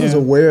 was. I was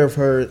aware of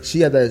her.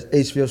 She had that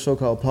HBO show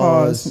called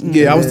Pause.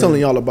 Yeah, I was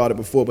telling y'all about it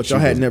before, but y'all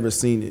had never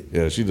seen it.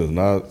 Yeah, she does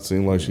not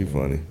seem like she's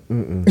funny.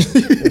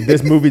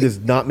 This movie does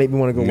not make me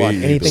want to go Me watch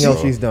anything either.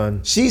 else she's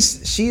done.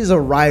 She's a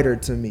writer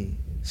to me.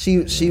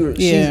 She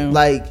Yeah.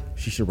 like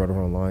She should write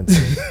her own lines.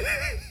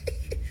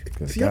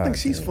 See, I think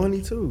she's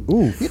funny too.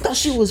 You thought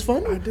she was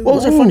funny? I do. What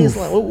was her Oof. funniest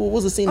line? What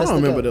was the scene? I that don't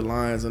stuck remember out? the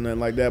lines and nothing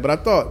like that, but I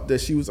thought that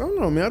she was. I don't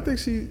know, man. I think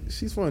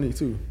she's funny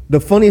too. The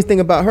funniest thing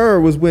about her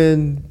was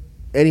when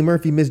Eddie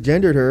Murphy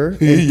misgendered her.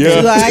 She's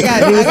Yeah. like, I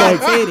got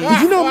titties.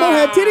 Did you know Mo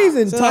had titties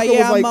and She's Taco like, yeah,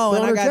 was I'm like Mo and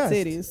on I her got chest.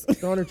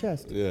 titties. On her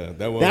chest. Yeah,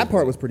 that was That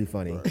part was pretty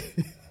funny.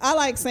 I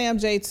like Sam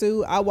J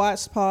too. I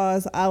watched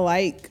Pause. I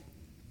like.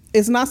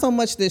 It's not so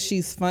much that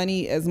she's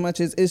funny as much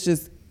as it's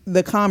just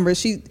the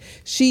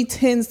she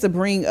tends to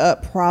bring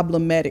up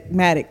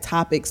problematic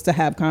topics to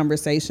have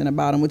conversation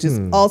about them, which is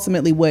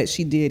ultimately what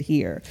she did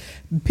here.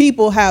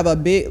 People have a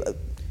big,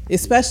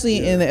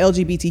 especially in the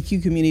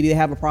LGBTQ community, they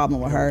have a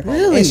problem with her.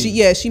 Really?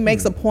 And she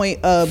makes a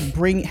point of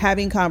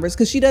having converse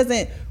because she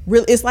doesn't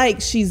really. It's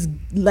like she's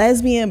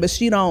lesbian, but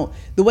she don't.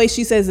 The way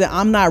she says that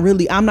I'm not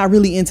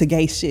really into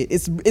gay shit.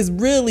 It's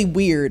really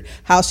weird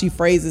how she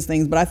phrases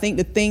things. But I think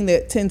the thing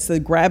that tends to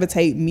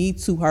gravitate me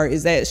to her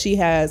is that she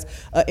has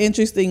an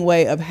interesting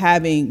way of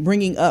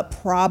bringing up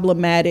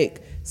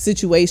problematic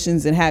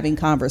situations and having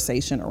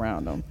conversation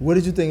around them. What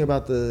did you think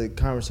about the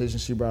conversation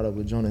she brought up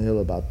with Jonah Hill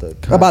about the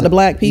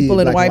Black people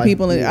and the white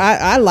people? And yeah.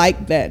 I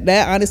like that.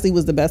 That honestly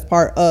was the best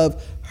part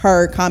of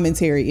her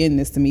commentary in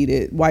this to me,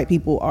 that white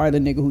people are the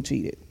nigga who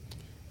cheated.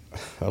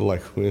 I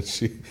like when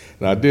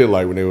and I did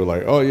like when they were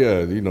like, oh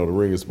yeah, the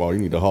ring is small. You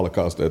need to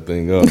Holocaust that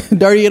thing up.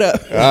 Dirty it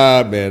up.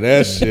 Man,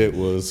 that shit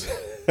was,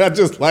 I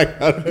just like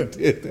how they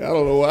did that. I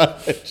don't know why.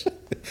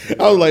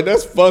 I was like,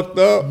 that's fucked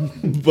up.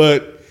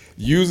 But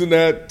using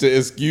that to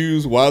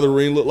excuse why the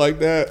ring looked like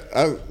that,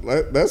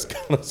 that's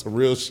kind of some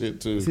real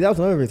shit too. See, that was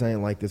another reason I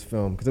didn't like this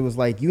film, because it was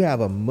like you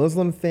have a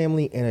Muslim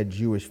family and a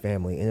Jewish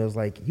family, and it was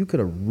like you could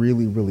have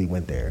really, really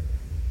went there.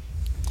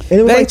 And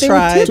it was They like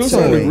tried. were To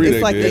some degree tiptoeing. they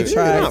It's like did. they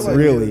tried. Not Yeah,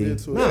 really. they did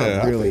too. Not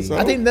Yeah, I really. think so.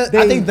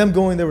 I think them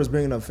going there was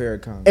bringing up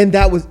Farrakhan. And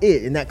that was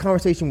it. And that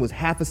conversation was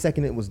half a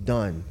second. It was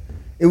done.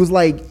 It was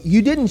like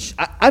you didn't.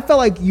 I felt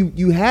like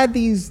you had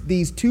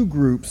these two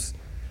groups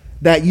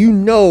that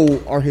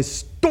are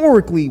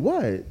historically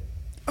what.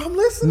 I'm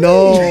listening.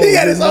 No, He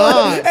had you're his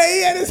not. own- Hey,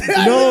 he had his.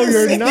 No,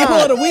 you're He not.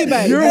 pulled a wee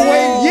baby. You're No.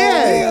 waiting.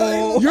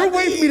 Yeah, you're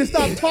waiting for me to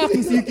stop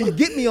talking so you can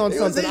get me on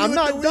something. I'm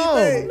not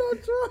dumb.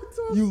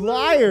 You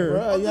liar.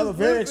 Bro, you have a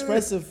very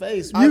expressive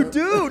face. You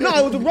do. No,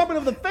 it was the rubbing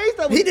of the face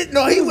that was. He didn't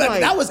know he went.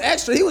 like- That was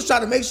extra. He was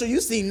trying to make sure you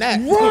seen that.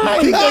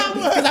 Right.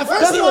 Because at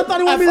first That's he what I thought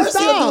he wanted me to he'll do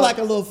stop. like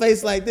a little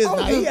face like this.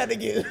 Now he had to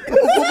get.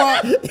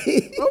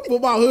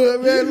 Put my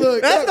hood, man.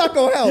 Look, That's not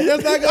gonna help.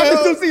 That's not gonna I can help.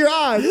 still see your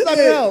eyes. It's not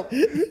gonna help.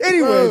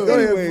 Anyways, Bro, go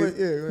ahead, anyways, bro.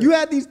 Yeah, go ahead. you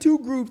had these two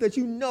groups that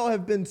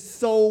have been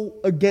so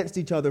against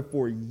each other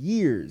for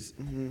years,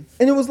 and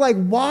it was like,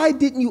 why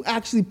didn't you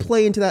actually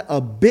play into that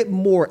a bit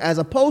more, as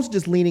opposed to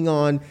just leaning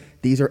on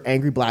these are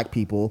angry black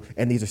people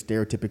and these are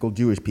stereotypical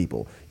Jewish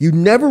people? You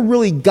never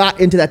really got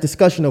into that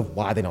discussion of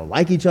why they don't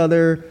like each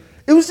other.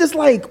 It was just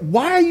like,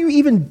 why are you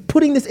even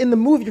putting this in the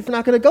movie if you're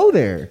not going to go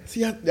there?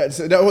 See, that's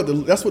what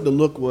the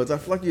look was. I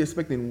feel like you're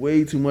expecting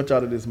way too much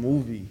out of this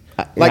movie.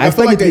 I I feel expect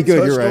like it to they be good.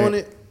 touched You're right. on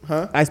it.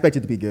 Huh? I expect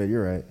it to be good.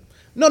 You're right.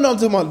 No, I'm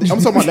talking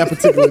about that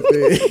particular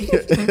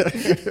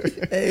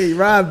thing. Hey,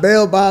 Ryan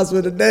Bell boss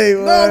with the day.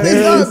 No, it's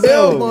Very not so.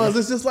 Bell Bonds.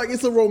 It's just like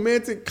it's a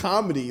romantic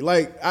comedy.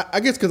 Like I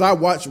guess because I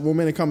watch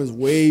romantic comedies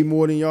way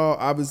more than y'all.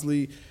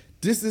 Obviously,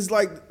 this is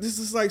like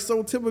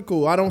so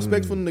typical. I don't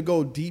expect for them to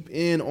go deep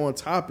in on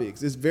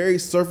topics. It's very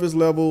surface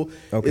level.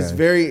 Okay.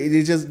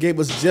 It just gave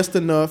us just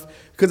enough,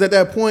 because at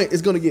that point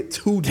it's gonna get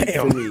too deep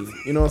for me.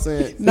 You know what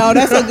I'm saying? No,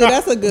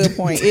 that's a good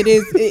point. It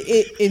is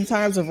in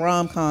terms of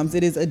rom-coms,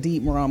 it is a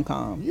deep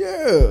rom-com.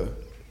 Yeah.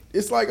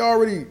 It's like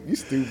already, you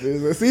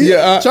stupid. See?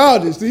 Yeah,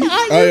 childish. See?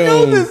 I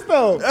know this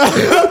though.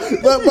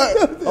 but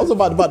I was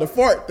about the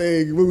fart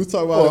thing we was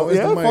talking about. Well,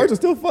 yeah, farts are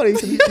still funny.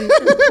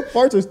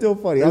 Farts are still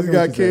funny. I You feel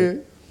got what you're saying.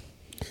 kid.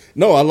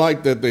 No, I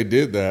like that they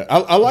did that.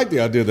 I like the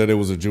idea that it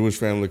was a Jewish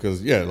family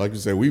because, yeah, like you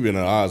said, we've been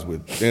at odds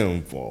with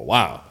them for a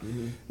while.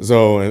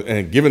 So,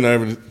 and given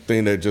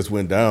everything that just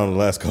went down the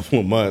last couple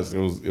of months, it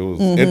was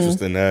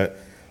interesting that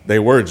they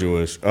were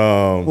Jewish.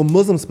 Well,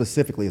 Muslims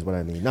specifically is what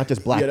I mean, not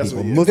just black Yeah, that's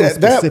people. what- Muslims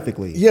that-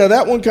 specifically. Yeah,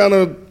 that one kind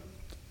of,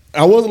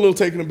 I was a little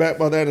taken aback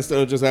by that instead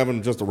of just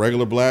having just a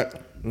regular black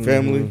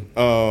family.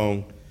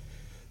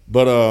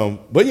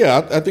 But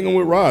yeah, I think I'm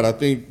with Rod. I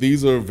think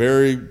these are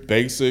very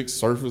basic,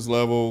 surface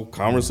level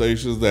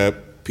conversations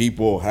that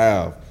people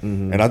have,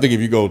 and I think if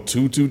you go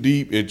too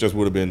deep, it just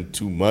would have been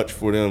too much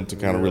for them to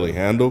kind of really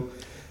handle.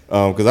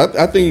 Because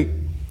I think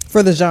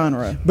For the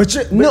genre. But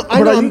you No, I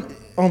but know, are I'm- you,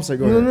 oh, I'm sorry.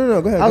 Go No, ahead.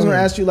 no, go ahead, I was go going to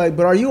ahead. ask you, like,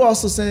 but are you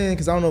also saying,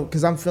 because I don't know,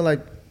 because I feel like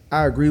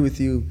I agree with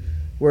you,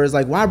 whereas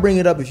like, why bring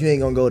it up if you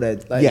ain't gonna go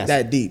that Yes.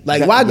 that deep?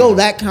 Like, That- why go yeah.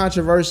 that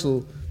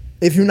controversial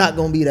if you're not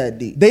gonna be that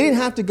deep? They didn't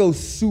have to go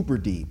super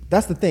deep.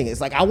 That's the thing.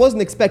 It's like I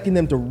wasn't expecting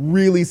them to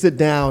really sit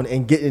down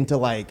and get into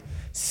like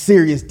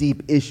serious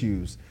deep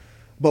issues.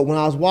 But when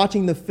I was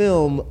watching the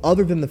film,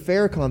 other than the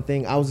Farrakhan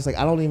thing, I was just like,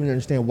 I don't even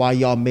understand why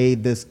y'all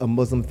made this a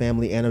Muslim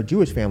family and a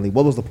Jewish family.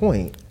 What was the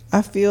point?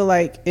 I feel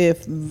like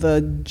if the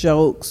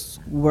jokes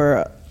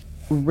were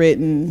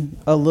written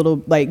a little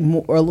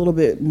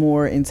bit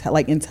more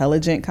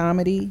intelligent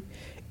comedy,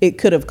 it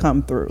could have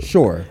come through.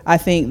 Sure. I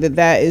think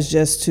that is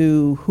just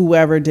to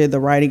whoever did the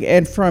writing.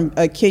 And from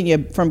Kenya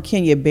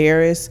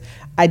Barris,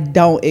 I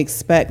don't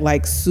expect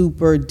like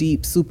super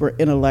deep, super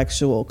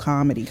intellectual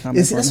comedy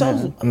coming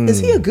from him. Is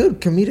he a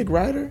good comedic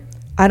writer?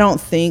 I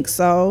don't think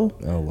so.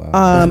 Oh, wow.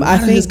 I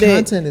think his that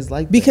content is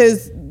like that.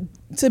 because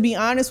to be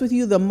honest with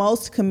you, the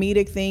most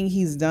comedic thing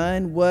he's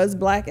done was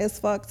Black as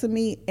Fuck to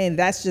me, and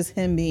that's just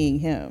him being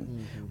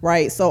him,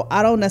 right? So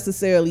I don't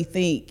necessarily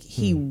think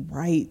he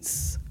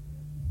writes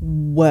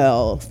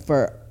well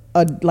for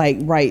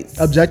writes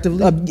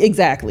Objectively?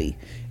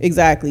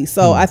 Exactly.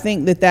 So I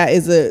think that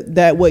is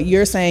that what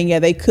you're saying. Yeah,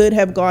 they could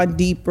have gone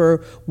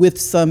deeper with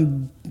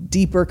some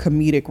deeper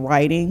comedic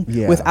writing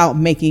without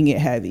making it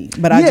heavy.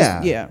 But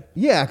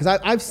because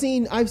I've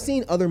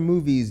seen other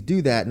movies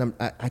do that, and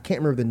I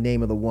can't remember the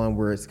name of the one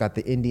where it's got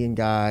the Indian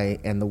guy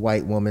and the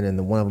white woman, and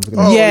the one of them's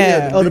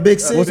The Big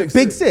Sick. Was it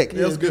Big Sick?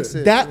 Yeah, it was good.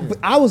 But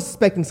I was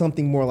expecting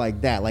something more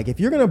like that. Like if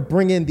you're gonna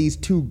bring in these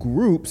two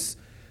groups,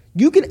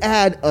 you can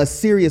add a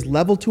serious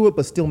level to it,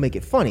 but still make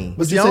it funny.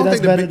 Would See, you I say don't that's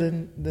think better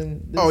the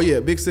than Oh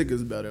yeah, Big Sick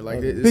is better. Like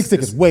Big Sick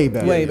is way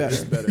better. Way better.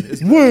 It's better.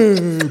 It's Way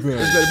better. better.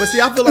 It's better. But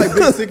see, I feel like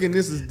Big Sick and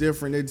this is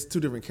different. It's two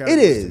different characters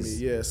is.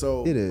 to me. Yeah,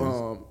 so It is.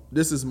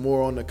 This is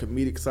more on the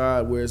comedic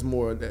side, where it's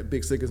more that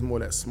Big Sick is more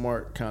that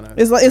smart kind of.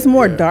 it's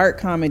more dark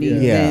comedy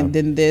Yeah.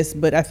 than this.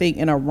 But I think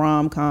in a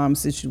rom-com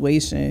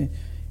situation,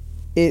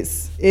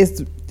 it's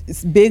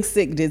Big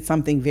Sick did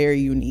something very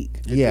unique.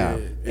 Yeah.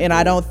 And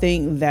I don't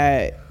think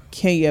that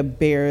Kenya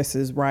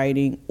Barris's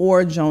writing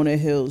or Jonah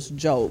Hill's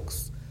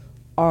jokes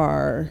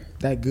are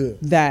that good?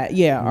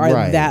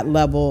 Right. that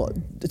level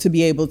to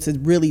be able to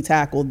really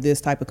tackle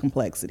this type of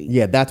complexity.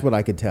 Yeah, that's what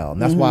I could tell.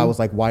 And that's why I was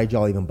like, why did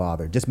y'all even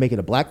bother? Just make it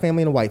a black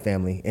family and a white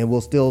family, and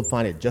we'll still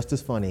find it just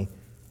as funny.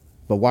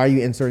 But why are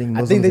you inserting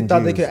Muslims I think they and thought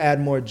they Jews? could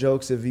add more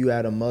jokes if you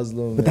add a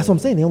Muslim. But that's what I'm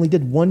saying. They only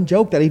did one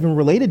joke that even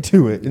related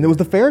to it, and it was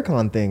the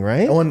Farrakhan thing,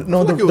 right?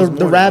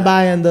 The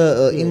rabbi and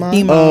the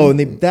imam. Oh, and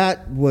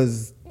that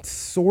was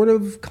sort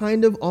of,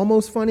 kind of,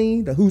 almost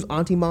funny. The Who's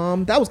Auntie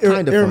Mom? That was kind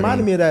of funny. It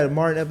reminded me of that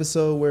Martin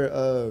episode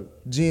where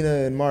Gina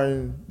and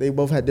Martin, they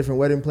both had different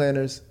wedding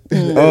planners.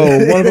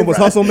 Oh, one of them was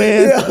Hustle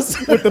Man Yeah.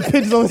 with the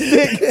pigeons on a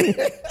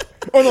stick.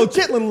 Or no,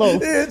 Chitlin Loaf.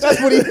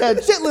 That's what he had,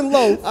 Chitlin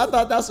Loaf. I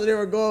thought that's where they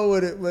were going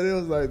with it, but it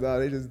was like, nah,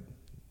 they just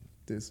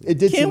did some. It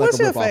did Kim, seem like what's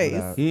a your rip off of face?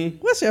 that.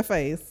 What's your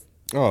face?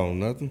 Oh,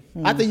 nothing.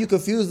 I think you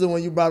confused them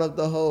when you brought up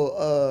the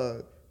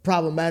whole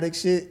problematic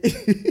shit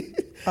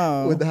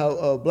with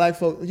how black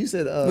folks. You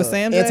said With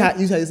Sam J?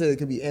 You said it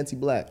could be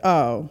anti-black.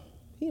 Oh,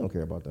 He don't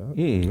care about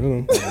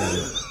that.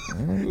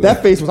 I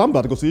That face was, I'm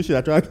about to go see this shit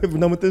after I get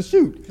done with this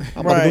shoot.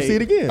 I'm about to go see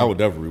it again. would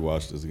definitely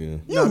watch this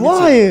again. You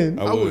lying.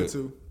 I would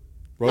too.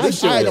 Bro,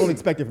 this shit I was, don't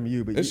expect it from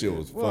you, but this shit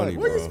was funny,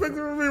 bro. I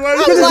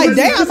was like,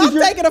 damn, I'm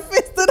taking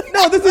offense to that.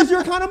 No, this is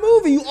your kind of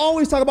movie. You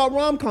always talk about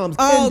rom-coms.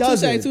 Oh, Ken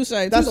doesn't. touche.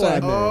 That's what I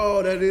meant.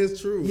 Oh, that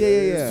is true. Yeah, That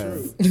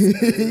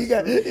is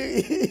yeah.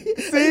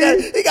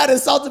 true. he got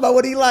insulted by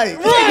what he liked.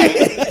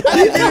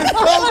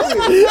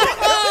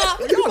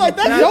 You're like,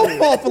 that's your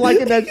fault for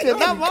liking that shit,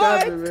 not mine.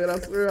 Capping, man. I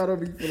swear I don't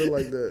be feeling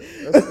like that.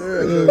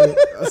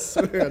 I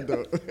swear I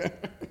don't.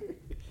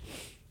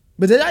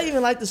 But did I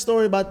even like the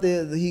story about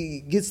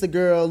he gets the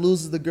girl,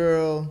 loses the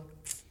girl,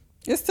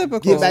 It's typical.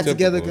 get back Typical,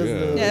 together because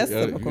Yeah, it's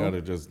you typical.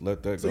 gotta just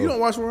let that So go. you don't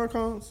watch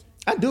rom-coms?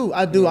 I do.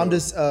 I'm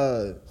just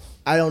I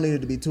don't need it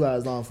to be 2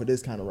 hours long for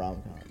this kind of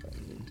rom-com.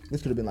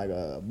 This could have been like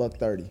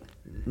 $130.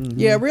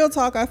 Yeah, real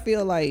talk. I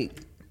feel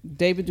like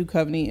David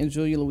Duchovny and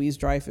Julia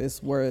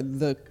Louis-Dreyfus were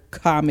the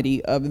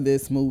comedy of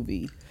this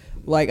movie.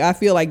 Like, I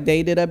feel like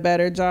they did a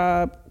better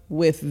job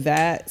with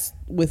that,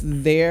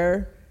 with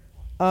their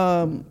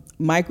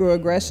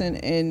microaggression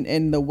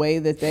and the way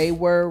that they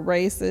were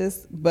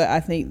racist. But I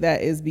think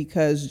that is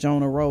because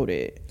Jonah wrote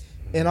it.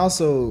 And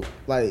also,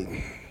 like,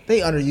 they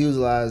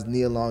underutilized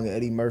Nia Long and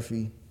Eddie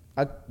Murphy.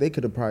 They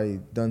could have probably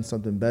done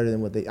something better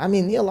than what they. I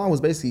mean, Nia Long was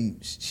basically,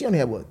 she only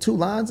had 2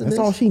 lines in That's this?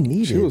 all she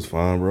needed. She was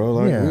fine, bro.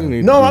 Like, Yeah. we didn't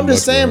need No, to do I'm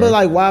just much saying, with but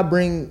her. like, why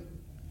bring?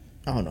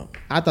 I don't know.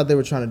 I thought they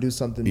were trying to do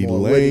something more.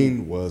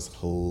 Elaine was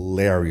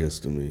hilarious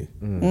to me.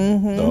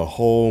 Mm-hmm. The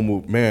whole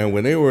movie, man.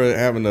 When they were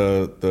having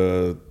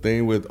the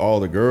thing with all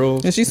the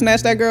girls, And she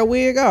snatched that girl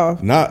wig off.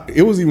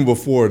 it was even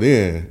before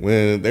then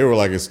when they were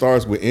like, it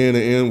starts with N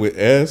and end with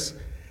S.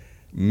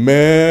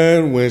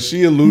 Man, when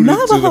she alluded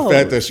to the Navajo.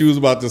 fact that she was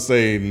about to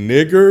say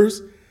niggers,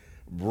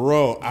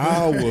 bro,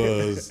 I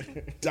was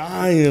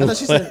dying I thought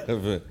she said-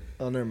 laughing.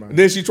 Oh, never mind. And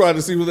then she tried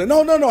to see, was like,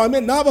 no, I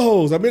meant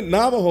Navajos.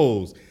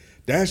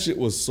 That shit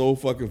was so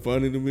fucking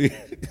funny to me.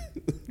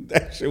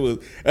 that shit was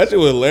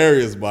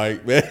hilarious,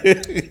 Mike, man.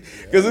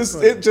 Because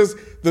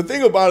the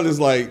thing about it is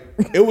like,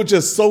 it was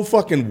just so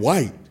fucking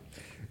white.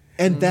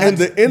 And that's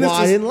the innocence-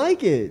 why I didn't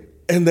like it.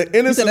 And the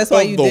innocence that's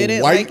why of you the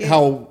didn't white, like it?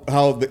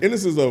 how the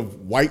innocence of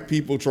white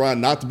people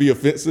trying not to be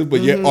offensive,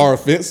 but yet are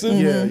offensive.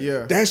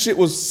 Yeah. That shit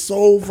was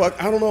so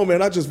I don't know,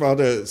 man. I just found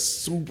that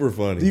super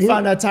funny. Do you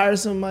find that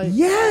tiresome, Mike?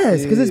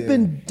 Yes, because it's Yeah.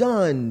 been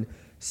done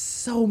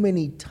so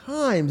many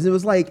times. It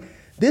was like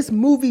this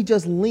movie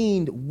just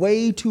leaned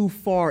way too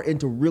far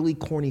into really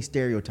corny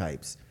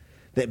stereotypes.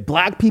 that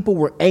black people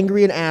were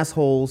angry and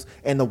assholes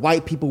and the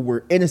white people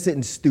were innocent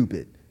and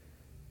stupid.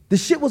 The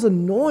shit was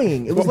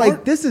annoying. It was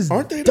like, this is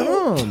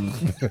dumb.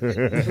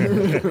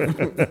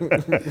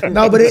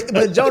 No,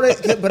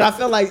 but I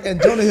felt like,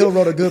 and Jonah Hill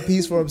wrote a good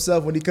piece for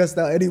himself when he cussed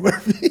out Eddie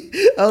Murphy.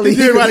 He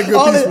did write a good piece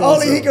for himself.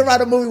 Only he can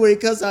write a movie where he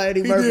cussed out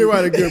Eddie Murphy. He did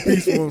write a good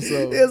piece for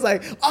himself. It was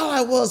like, all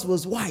I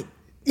was white.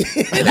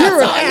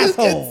 You're an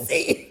asshole.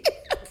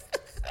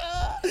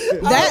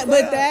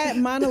 That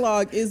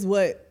monologue is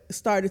what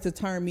started to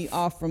turn me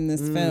off from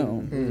this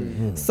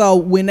film. So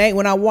when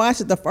I watched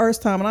it the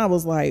first time, and I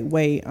was like,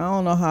 wait, I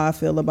don't know how I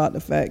feel about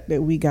the fact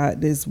that we got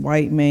this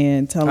white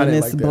man telling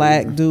this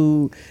black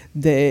dude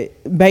that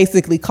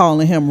basically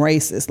calling him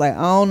racist. Like,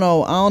 I don't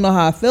know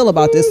how I feel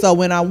about this. So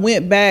when I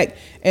went back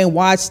and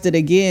watched it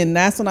again,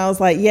 that's when I was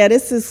like, yeah,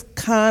 this is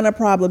kind of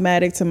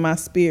problematic to my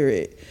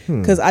spirit,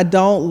 because I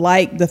don't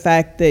like the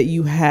fact that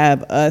you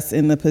have us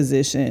in the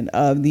position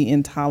of the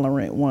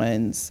intolerant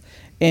ones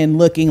and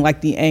looking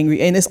like the angry,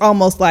 and it's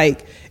almost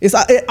like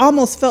it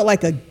almost felt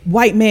like a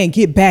white man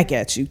get back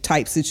at you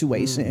type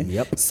situation.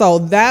 Yep. So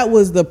that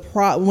was the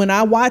when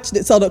I watched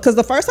it. So because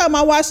the first time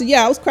I watched it,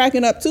 I was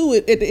cracking up to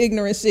it at the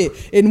ignorant shit.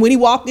 And when he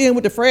walked in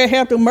with the Fred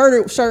Hampton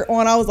murder shirt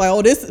on, I was like,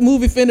 oh, this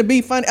movie finna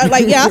be funny. I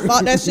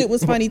thought that shit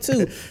was funny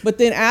too. But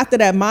then after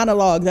that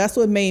monologue, that's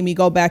what made me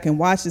go back and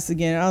watch this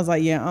again. And I was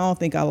like, I don't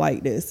think I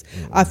like this.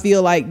 I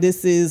feel like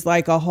this is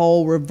like a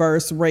whole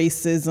reverse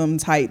racism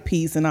type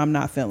piece, and I'm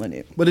not feeling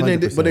it.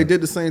 But they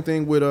did the same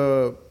thing with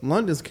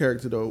London's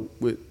character though,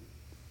 with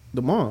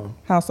the mom.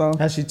 How so?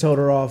 How she told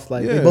her off,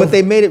 like, But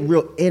they made it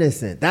real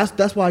innocent.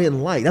 That's why I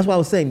didn't like. That's why I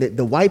was saying that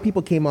the white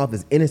people came off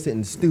as innocent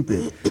and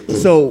stupid.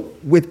 So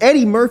with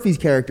Eddie Murphy's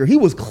character, he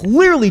was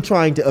clearly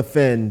trying to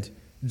offend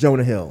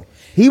Jonah Hill.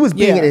 He was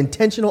being an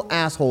intentional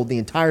asshole the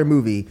entire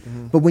movie.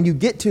 But when you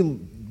get to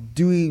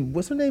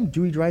what's her name?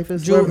 Dewey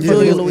Dreyfus?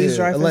 Julia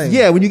Louis-Dreyfus.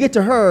 Yeah, when you get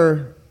to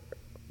her.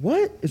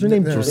 What is her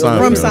name? From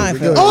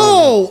Seinfeld.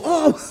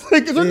 Oh,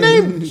 like, is her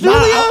name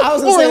Julia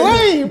or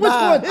Elaine? Which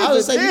one? I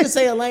was saying you can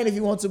say Elaine if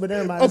you want to, but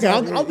never mind. Okay,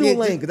 I'll do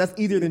Elaine because that's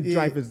easier than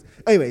Dreyfus.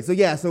 Anyway,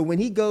 so when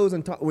he goes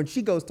and when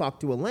she goes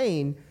talk to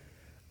Elaine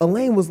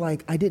was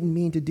like, I didn't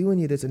mean to do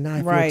any of this, and now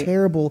I feel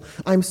terrible.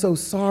 I'm so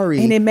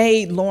sorry. And it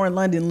made Lauren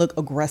London look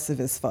aggressive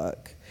as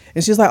fuck.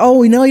 And she's like, oh,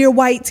 we know your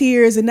white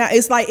tears. And now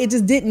it's like, it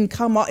just didn't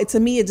come off. To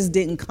me, it just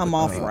didn't come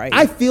off right.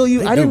 I feel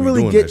you. I didn't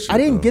really get, shit, I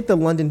didn't get the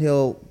London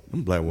Hill,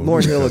 black woman,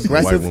 Lauren Hill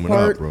aggressive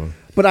part. Out,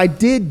 but I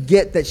did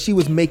get that she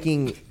was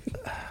making,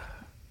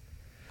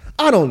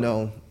 I don't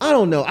know.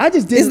 I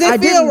just didn't. Does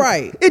it feel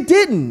right? It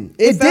didn't.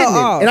 It felt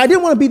didn't. off. And I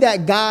didn't want to be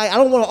that guy. I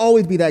don't want to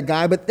always be that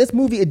guy. But this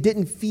movie, it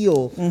didn't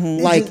feel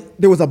like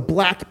there was a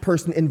black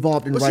person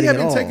involved in writing it all. But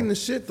she had been taking the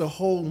shit the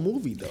whole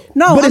movie, though.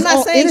 No, But I'm it's not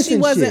all saying she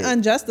innocent wasn't shit.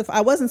 unjustified.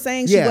 I wasn't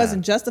saying she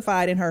wasn't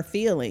justified in her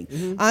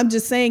feeling. I'm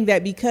just saying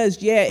that because,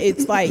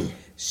 it's like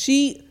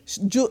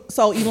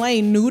so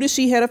Elaine knew that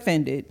she had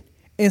offended.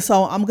 And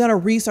so I'm going to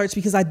research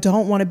because I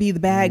don't want to be the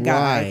bad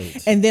guy.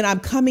 Right. And then I'm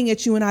coming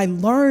at you and I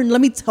learned, let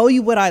me tell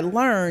you what I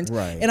learned.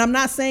 Right. And I'm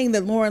not saying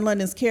that Lauren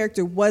London's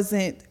character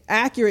wasn't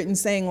accurate in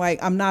saying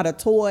like, I'm not a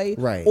toy.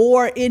 Right.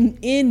 Or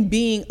in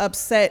being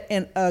upset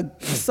and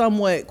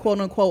somewhat quote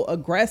unquote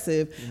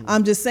aggressive.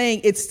 I'm just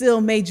saying it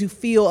still made you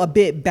feel a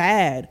bit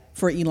bad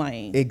for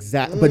Elaine.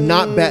 Exactly, but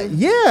not bad.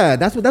 Yeah,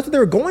 that's what they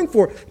were going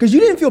for. Because you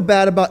didn't feel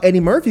bad about Eddie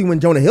Murphy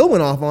when Jonah Hill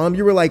went off on him.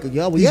 You were like,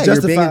 you're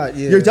justified.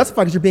 You're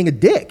justified because you're being a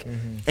dick,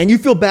 and you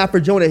feel bad for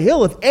Jonah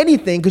Hill if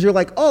anything because you're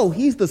like, oh,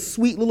 he's the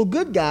sweet little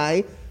good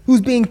guy who's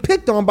being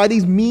picked on by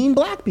these mean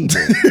black people.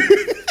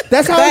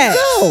 That's how it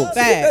felt.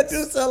 That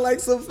just sound like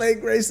some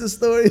fake racist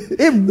story.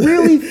 It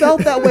really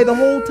felt that way the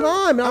whole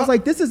time, and I was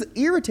like, this is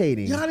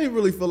irritating. Yeah, I didn't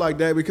really feel like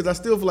that because I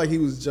still feel like he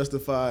was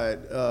justified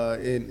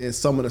in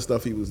some of the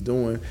stuff he was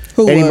doing.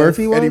 Who Eddie was?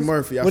 Murphy was? Eddie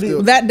Murphy.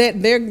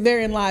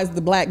 Therein lies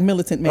the black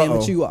militant man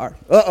that you are.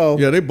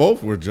 Yeah, they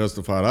both were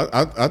justified.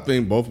 I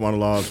think both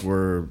monologues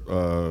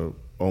were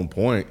on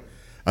point.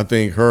 I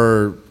think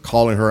her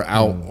calling her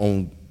out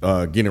on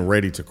getting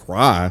ready to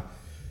cry,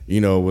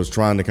 was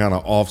trying to kind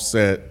of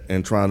offset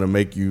and trying to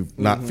make you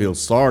not feel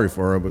sorry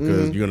for her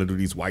because you're going to do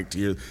these white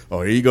tears.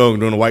 Oh, here you go,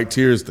 doing the white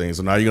tears thing.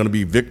 So now you're going to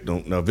be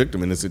victim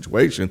in this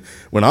situation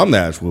when I'm the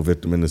actual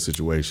victim in this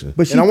situation.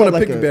 But I want to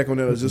piggyback on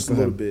that just a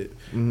little bit.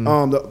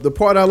 The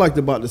part I liked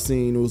about the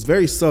scene, it was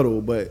very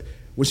subtle, but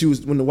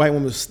when the white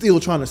woman was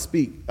still trying to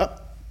speak,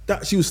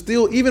 she was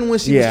still, even when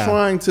she was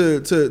trying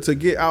to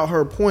get out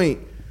her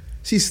point,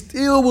 she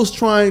still was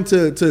trying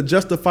to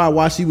justify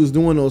why she was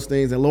doing those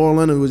things, and Lauren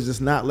London was just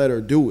not let her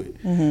do it.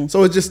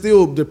 So it just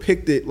still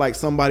depicted like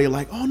somebody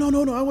like, oh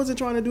no, I wasn't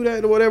trying to do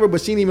that or whatever,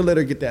 but she didn't even let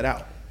her get that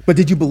out. But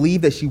did you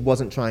believe that she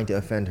wasn't trying to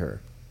offend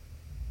her?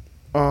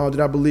 Did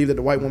I believe that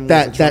the white woman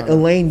that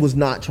Elaine was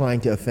not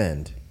trying to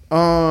offend?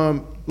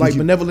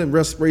 Benevolent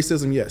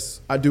racism,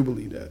 yes, I do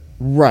believe that.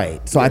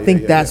 Right. So I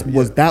think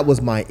that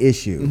was my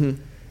issue.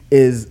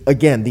 Is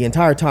again, the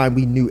entire time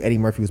we knew Eddie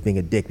Murphy was being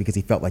a dick because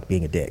he felt like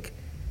being a dick.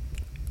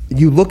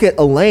 You look at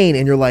Elaine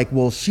and you're like,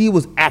 well, she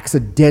was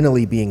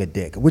accidentally being a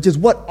dick, which is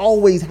what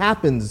always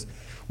happens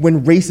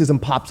when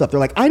racism pops up. They're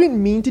like, I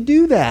didn't mean to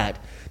do that.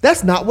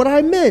 That's not what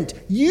I meant.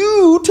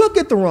 You took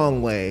it the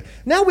wrong way.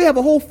 Now we have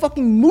a whole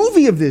fucking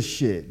movie of this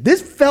shit.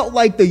 This felt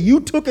like the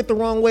you took it the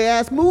wrong way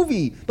ass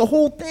movie. The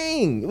whole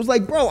thing. It was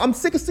like, bro, I'm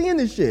sick of seeing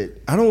this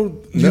shit.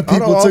 You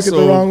people took it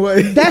the wrong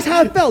way. That's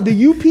how it felt. The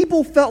you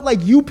people felt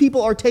like you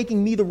people are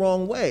taking me the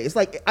wrong way. It's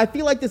like, I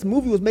feel like this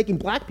movie was making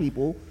black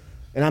people,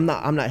 and I'm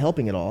not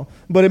helping at all,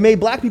 but it made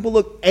black people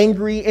look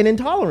angry and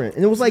intolerant.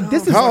 And it was like,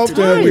 this is How often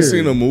have we tired.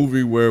 seen a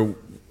movie where,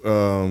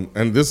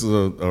 and this is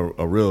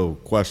a real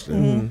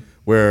question,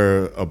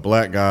 where a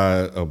black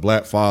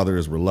father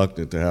is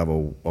reluctant to have a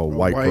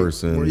white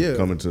person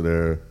come into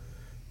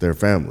their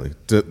family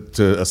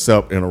to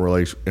accept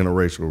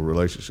interracial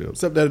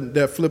relationships. Except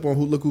that flip on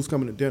Look Who's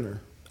Coming to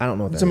Dinner. I don't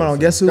know what that Somebody is. on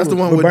Guess Who? That's the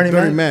one with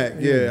Bernie Mac.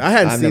 Yeah, I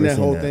hadn't I've seen never that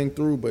seen whole that. thing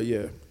through, but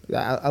yeah.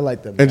 I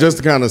like them. And just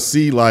to kind of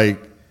see like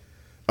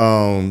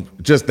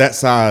just that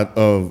side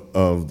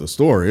of the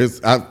story.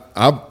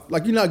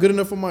 Like, you're not good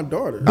enough for my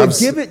daughter. But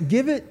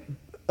give it.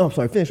 Oh,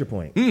 sorry. Finish your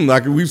point.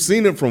 Like we've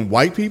seen it from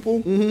white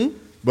people,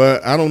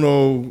 but I don't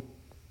know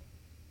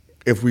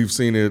if we've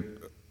seen it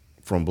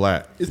from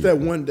black. It's people.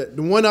 that one.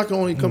 The one that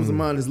only comes to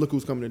mind is Look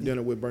Who's Coming to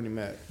Dinner with Bernie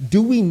Mac.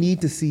 Do we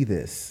need to see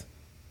this?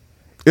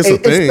 It's a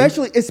thing.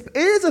 Especially, it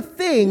is a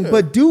thing,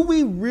 but do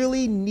we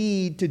really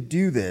need to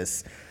do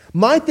this?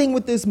 My thing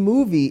with this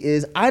movie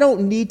is I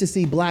don't need to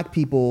see black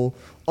people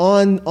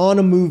on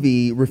a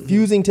movie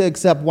refusing to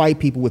accept white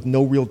people with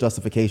no real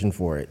justification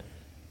for it.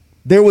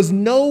 There was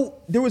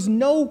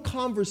no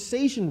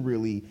conversation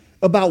really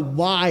about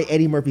why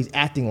Eddie Murphy's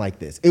acting like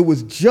this. It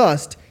was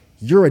just,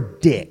 you're a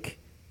dick.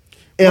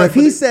 And Right, if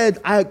he said,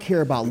 I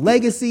care about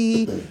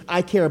legacy,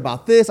 I care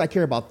about this, I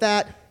care about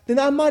that, then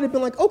I might have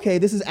been like, okay,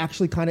 this is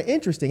actually kind of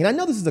interesting. And I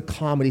know this is a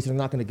comedy, so I'm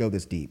not going to go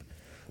this deep.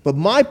 But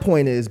my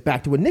point is,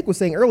 back to what Nick was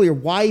saying earlier,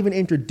 why even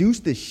introduce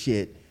this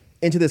shit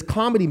into this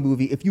comedy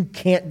movie if you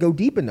can't go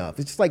deep enough?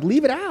 It's just like,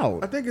 leave it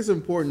out. I think it's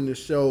important to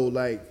show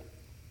like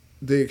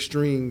that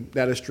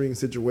extreme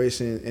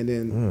situation,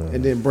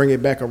 and then bring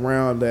it back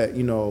around that,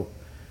 you know,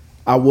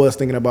 I was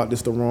thinking about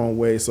this the wrong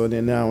way, so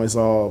then now it's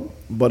all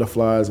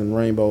butterflies and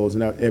rainbows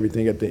and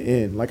everything at the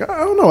end. Like, I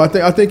don't know. I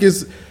think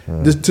it's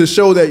to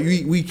show that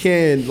we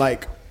can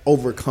like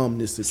overcome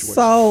this situation.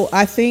 So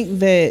I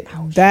think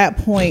that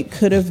point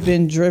could have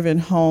been driven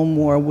home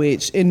more,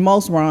 which in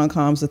most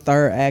rom-coms, the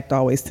third act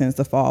always tends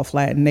to fall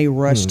flat and they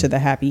rush to the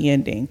happy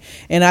ending.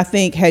 And I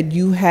think had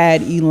you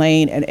had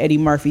Elaine and Eddie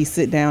Murphy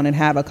sit down and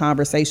have a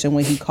conversation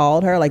when he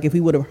called her, like if we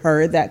would have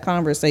heard that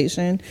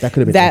conversation, That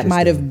could have been that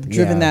might have interesting.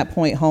 driven Yeah. that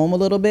point home a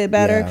little bit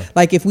better. Yeah.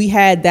 Like if we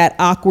had that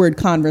awkward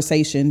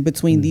conversation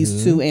between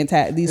these two and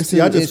these see,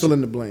 two I just issues. fill in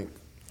the blank.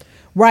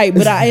 Right,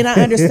 but I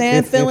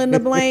understand fill in the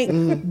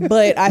blank,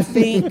 but I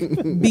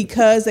think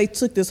because they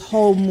took this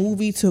whole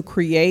movie to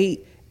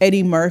create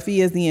Eddie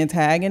Murphy as the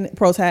antagonist,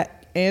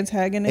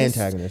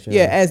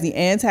 yeah. as the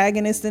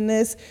antagonist in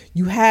this,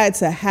 you had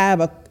to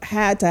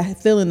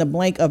fill in the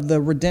blank of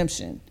the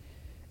redemption,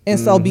 and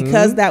so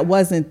because that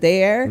wasn't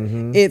there,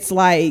 it's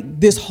like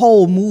this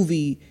whole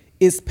movie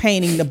is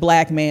painting the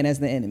black man as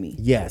the enemy.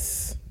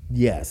 Yes,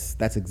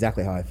 that's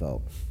exactly how I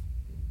felt.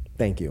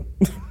 Thank you.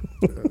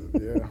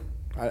 Yeah.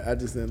 I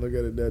just didn't look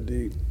at it that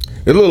deep.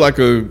 It looked like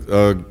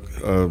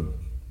a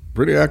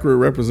pretty accurate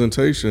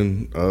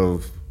representation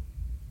of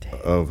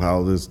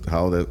how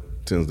that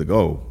tends to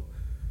go.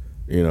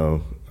 You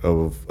know,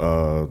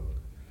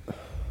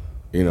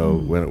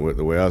 when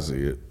the way I see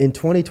it. In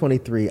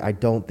 2023, I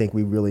don't think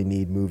we really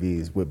need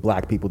movies with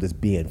black people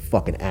just being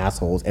fucking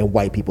assholes and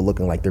white people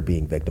looking like they're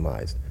being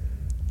victimized.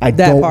 I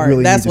That don't part,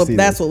 really that's need to what see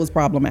that's this. what was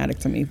problematic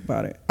to me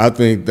about it. I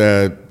think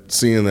that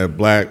seeing that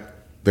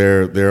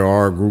there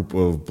are a group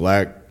of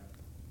black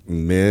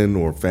men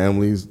or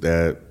families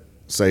that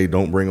say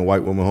don't bring a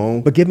white woman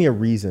home. But give me a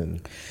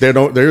reason.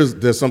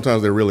 There's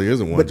sometimes there really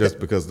isn't one, But just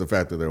because of the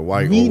fact that they're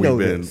white we or know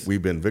this.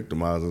 we've been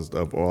victimized and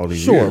stuff all these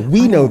Sure, years.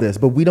 we know this,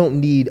 but we don't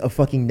need a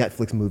fucking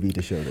Netflix movie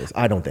to show this.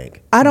 I don't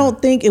think. I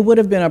don't think it would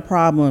have been a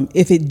problem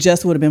if it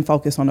just would have been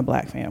focused on the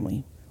black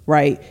family,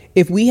 right?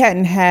 If we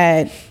hadn't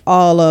had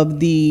all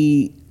of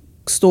the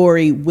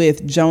story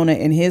with Jonah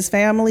and his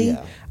family,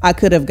 Yeah. I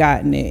could have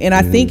gotten it. And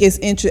I think it's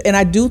and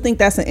I do think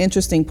that's an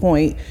interesting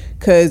point,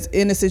 because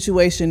in a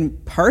situation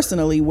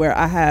personally where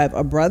I have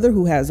a brother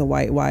who has a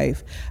white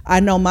wife, I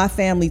know my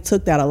family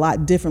took that a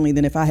lot differently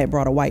than if I had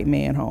brought a white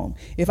man home.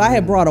 If I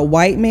had brought a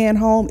white man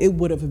home, it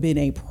would have been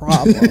a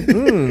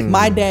problem.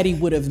 My daddy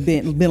would have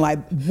been like,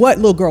 "What,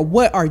 little girl,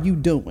 what are you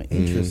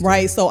doing?"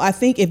 Right? So I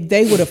think if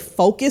they would have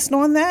focused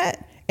on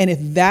that, and if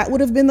that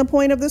would have been the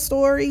point of the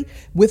story,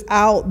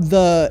 without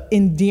the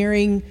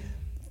endearing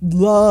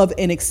love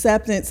and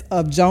acceptance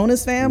of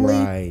Jonah's family,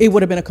 Right. it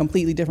would have been a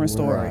completely different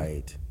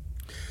story.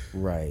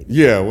 Right.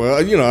 Yeah, well,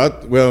 I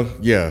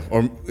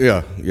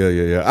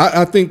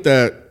think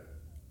that,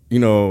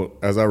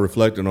 as I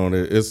reflected on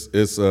it,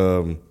 it's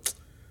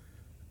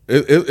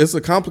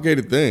a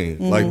complicated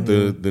thing, like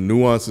the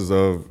nuances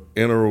of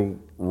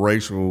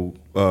interracial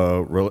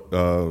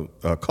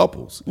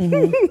couples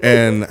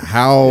and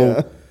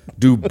how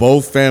do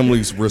both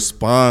families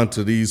respond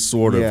to these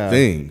sort of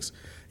things?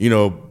 You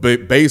know,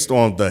 based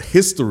on the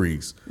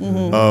histories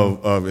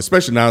of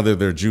especially now that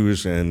they're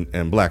Jewish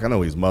and black. I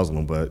know he's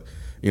Muslim, but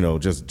you know,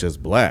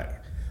 just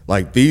black.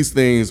 Like these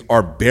things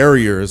are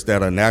barriers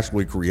that are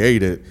naturally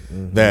created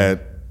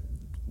that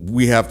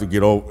we have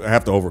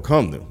to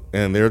overcome them.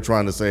 And they're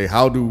trying to say,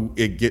 how do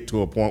it get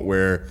to a point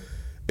where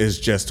it's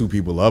just two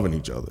people loving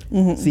each other?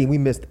 See,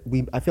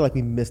 I feel like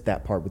we missed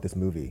that part with this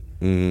movie.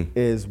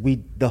 Is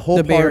the whole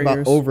The part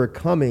barriers. about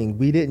overcoming,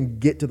 we didn't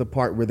get to the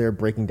part where they're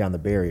breaking down the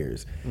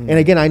barriers. And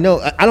again, I know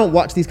I don't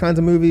watch these kinds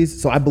of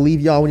movies, so I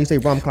believe y'all when you say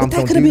rom-coms That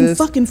don't could do have been this.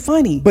 fucking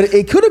funny. But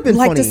it could have been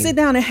like funny. to sit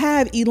down and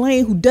have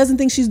Elaine, who doesn't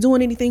think she's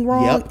doing anything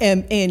wrong,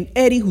 Yep. and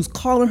Eddie, who's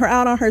calling her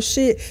out on her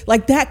shit.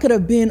 Like that could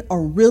have been a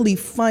really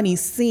funny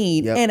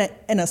scene Yep.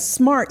 and a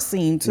smart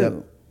scene too. Yep.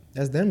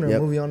 That's damn near a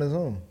movie on its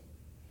own.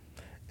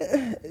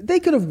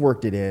 They could have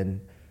worked it in.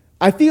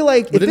 I feel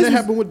like But didn't that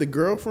happen with the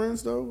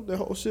girlfriends though? That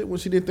whole shit when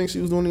she didn't think she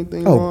was doing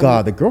anything Oh wrong?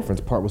 God, the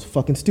girlfriend's part was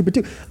fucking stupid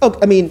too. Oh,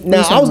 I mean,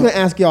 now I was gonna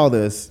ask y'all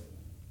this.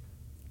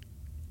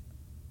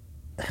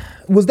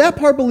 Was that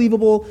part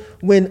believable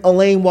when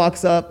Elaine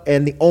walks up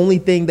and the only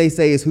thing they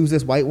say is, "Who's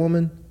this white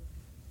woman"?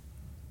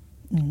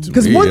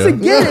 Because me, once yeah.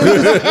 again,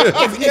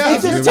 If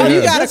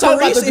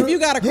you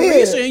got a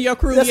Carisha in your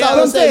crew, That's yeah.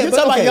 all I'm saying. You're but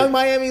talking okay. about Young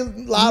Miami,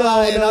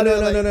 Lala, and all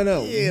that.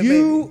 no. Yeah,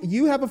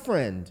 You have a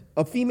friend,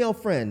 a female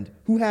friend,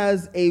 who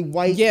has a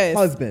white Yes,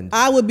 husband.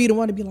 I would be the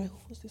one to be like,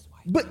 "Who's this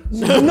white?" But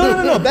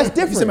no, that's You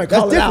different. said, man, That's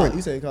call it out. different.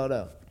 You said call it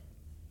out.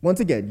 Once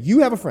again,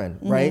 you have a friend,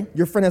 right?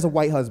 Your friend has a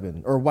white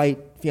husband or a white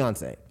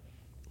fiance,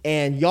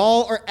 and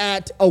y'all are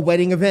at a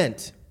wedding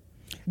event.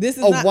 This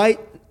is A not white-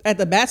 at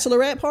the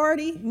bachelorette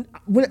party.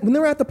 When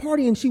they're at the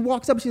party and she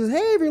walks up, she says,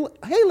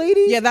 "Hey,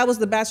 lady." Yeah, that was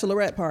the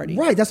bachelorette party.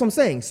 Right, that's what I'm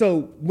saying.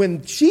 So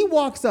when she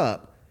walks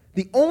up,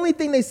 the only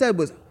thing they said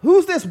was,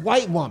 "Who's this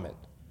white woman?"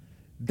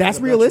 That's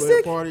At a bachelorette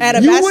realistic. party? At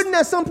a You bach- wouldn't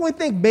at some point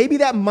think maybe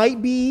that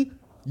might be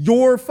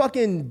your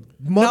fucking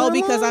mother-in-law? No,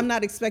 because I'm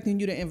not expecting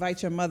you to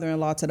invite your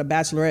mother-in-law to the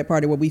bachelorette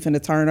party where we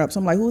finna turn up. So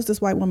I'm like, who's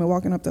this white woman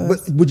walking up to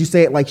us? But would you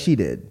say it like she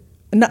did?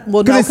 No,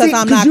 well, no, because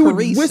I'm not you would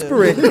Carisha.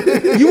 whisper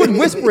it. You would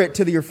whisper it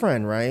to your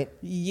friend, right?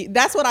 Yeah,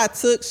 that's what I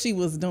took. She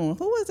was doing.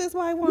 Who is this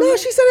white woman? No,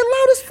 she said it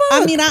loud as fuck.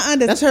 I mean, I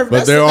understand. That's her.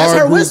 But there that's are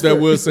her groups that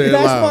whisper. will say it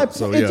That's loud. why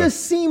So it yeah.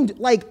 just seemed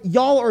like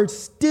y'all are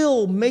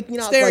still making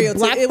out like Stereotyp-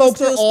 black it was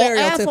folks are still all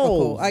stereotypical.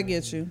 assholes. I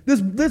get you. This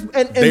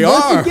and They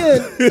once are.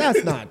 again,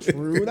 that's not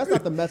true. That's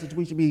not the message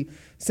we should be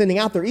sending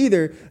out there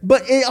either.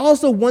 But it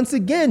also once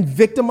again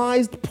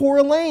victimized poor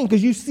Elaine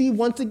because you see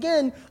once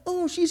again,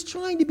 oh, she's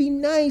trying to be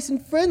nice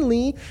and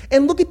friendly,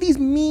 and look at these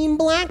mean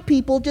black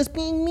people just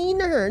being mean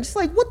to her. It's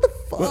like, what the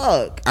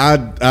fuck?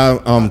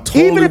 I'm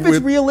totally Even if it's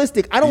with,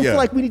 realistic, I don't Yeah. feel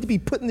like we need to be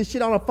putting this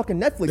shit on a fucking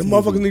Netflix. the movie.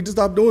 motherfuckers need to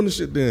stop doing this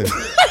shit then.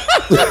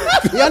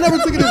 Yeah, I never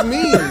took it as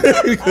mean.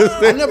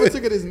 I never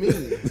took it as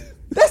mean.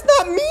 That's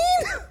not mean.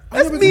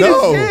 That's mean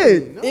No. as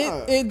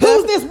shit.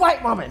 Who's this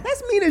white woman?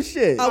 That's mean as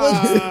shit.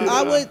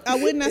 I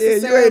wouldn't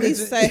necessarily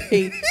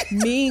say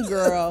mean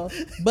girl,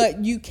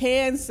 but you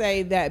can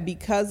say that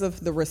because of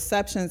the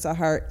reception to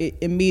her, it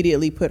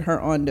immediately put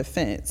her on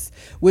defense,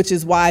 which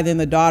is why then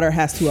the daughter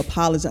has to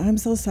apologize. I'm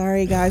so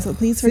sorry, guys. So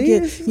please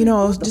forget.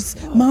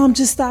 Mom,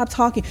 just stop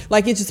talking.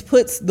 Like it just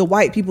puts the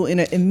white people in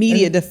an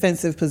immediate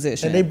defensive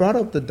position. And they brought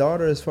up the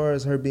daughter as far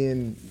as her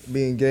being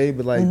gay,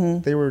 but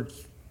like they were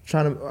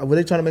trying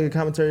to make a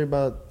commentary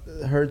about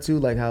her too,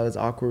 like how it's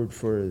awkward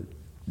for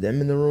them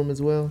in the room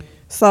as well.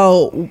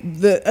 So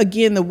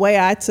the way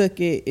I took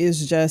it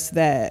is just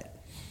that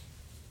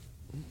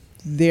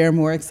they're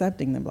more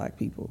accepting than black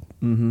people.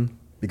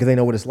 Because they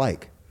know what it's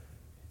like.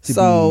 to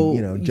So be,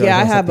 judged yeah,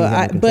 I on have something you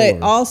haven't but control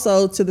over.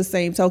 also to the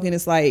same token,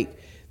 it's like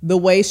the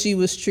way she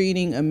was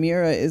treating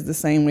Amira is the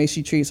same way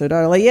she treats her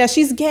daughter. Like, yeah,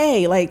 she's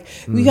gay. Like,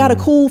 we got a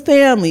cool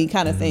family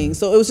kind of thing.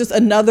 So it was just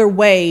another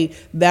way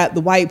that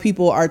the white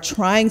people are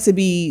trying to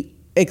be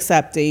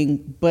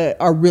accepting, but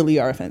are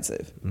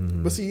offensive.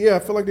 But see, yeah, I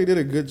feel like they did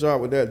a good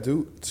job with that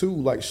too,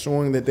 like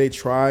showing that they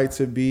try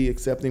to be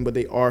accepting, but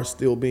they are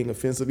still being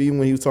offensive. Even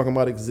when he was talking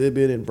about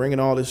Exhibit and bringing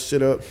all this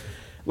shit up,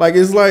 like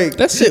it's like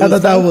That shit I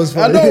thought that was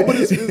funny. I know, but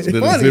it's The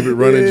funny. Exhibit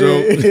running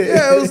joke.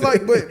 Yeah, it was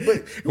like, but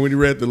And when he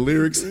read the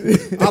lyrics,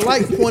 I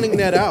like pointing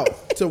that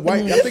out to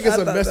white. I think it's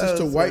a thought message that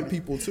to was white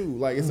people too.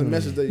 Like it's a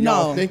message that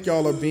y'all No. think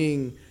y'all are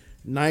being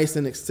nice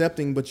and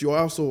accepting, but you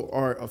also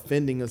are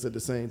offending us at the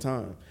same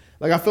time.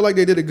 Like I feel like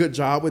they did a good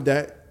job with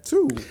that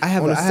too. I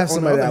have On the- I have on the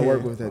somebody that I other work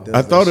hand. with that does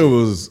I that thought it shit.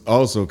 was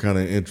also kind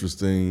of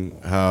interesting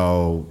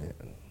how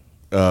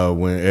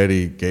when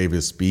Eddie gave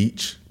his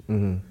speech,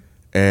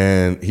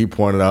 and he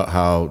pointed out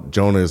how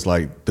Jonah is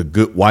like the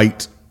good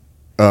white,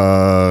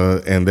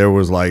 and there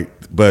was like,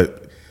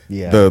 but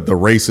Yeah. the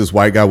racist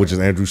white guy, which is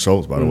Andrew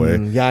Schultz, by the way.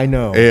 Yeah, I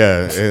know.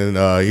 Yeah,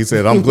 and he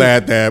said, "I'm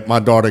glad that my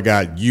daughter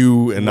got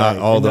you and not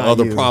Right, all and the not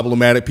other you."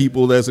 problematic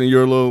people that's in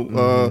your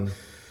little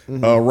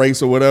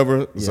race or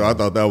whatever." So I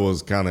thought that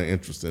was kind of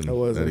interesting that,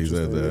 was he said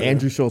interesting. that.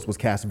 Andrew Schultz was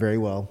cast very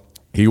well.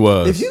 He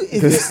was.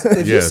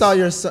 If you Yes. saw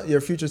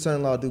your future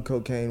son-in-law do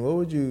cocaine, what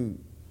would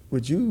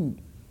you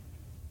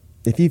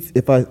He He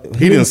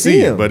didn't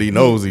see it, but he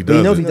knows he does.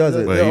 He knows he does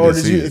it. But he Or didn't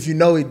did see you? it. If you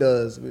know he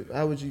does,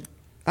 how would you?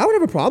 I would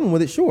have a problem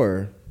with it,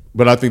 sure.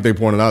 But I think they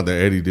pointed out that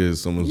Eddie did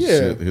some of the Yeah.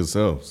 shit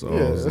himself. So Yeah.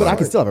 it's But I like-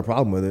 could still have a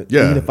problem with it.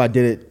 Yeah. Even if I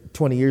did it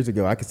 20 years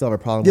ago, I could still have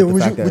a problem Yeah, with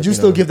the fact that would you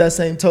still know, give that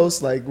same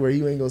toast, like where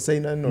you ain't gonna say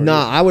nothing? Or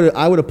Nah, I would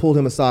have pulled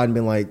him aside and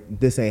been like,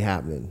 "This ain't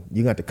happening.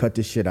 You got to cut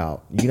this shit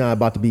out. You're not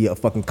about to be a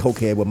fucking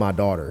cokehead with my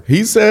daughter."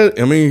 he said,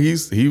 I mean,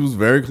 he was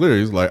very clear.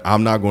 He's like,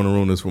 I'm not going to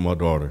ruin this for my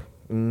daughter.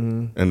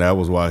 And that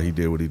was why he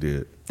did what he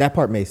did. That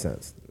part made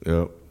sense.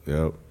 Yep.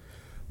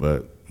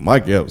 But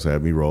Mike Epps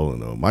had me rolling,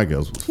 though. Mike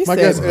Epps was He Mike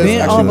said Epps is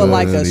bent actually over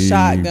like a funny,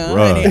 shotgun.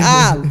 bruh. Honey,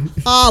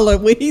 I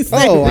hollered when he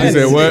said Oh, I He that.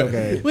 said missed what? it.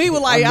 Okay. We were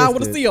like, I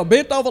want to see a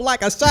bent over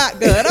like a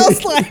shotgun. I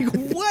was like,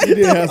 what did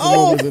the have some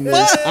moments in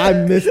there. fuck? I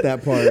missed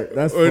that part.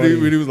 That's When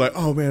funny. he was like,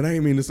 oh, man, I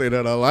didn't mean to say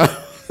that out loud.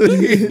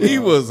 He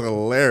was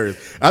hilarious.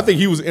 I think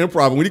he was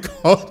improv when he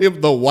called him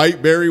the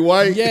White Barry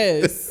White.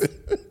 Yes.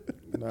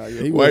 Nah,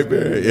 yeah, he was White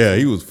good. Barry. Yeah,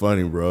 he was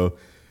funny, bro.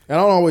 And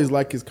I don't always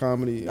like his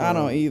comedy. I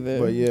don't either.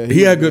 But yeah,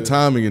 He had was good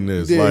timing in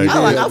this. He did. Like, He did.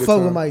 I good fuck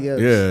time. with Mike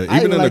Epps. yeah, I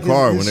even in the like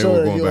car his when they show were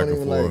that going you back don't and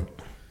even forth.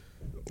 like.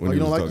 When Oh, he you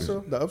don't was like the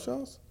talking. show? The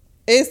Upshaws?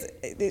 It's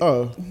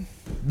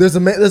There's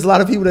a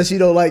lot of people that she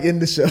don't like in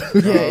the show.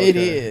 yeah, it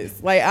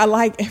is. Like I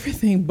like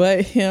everything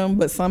but him,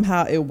 but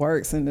somehow it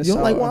works in the You show.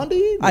 don't like Wanda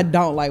either? I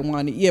don't like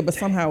Wanda. Yeah, but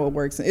somehow it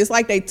works. It's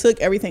like they took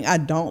everything I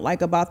don't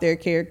like about their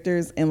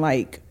characters and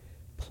like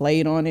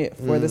played on it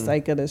for the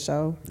sake of the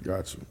show.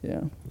 Got you.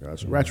 Yeah.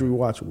 Got you. Ratchet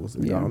Rewatchables.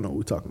 If Yeah. y'all don't know what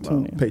we're talking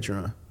Tune about. in.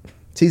 Patreon.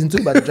 Season 2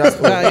 about to drop.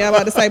 Yeah, I'm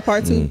about to say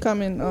part 2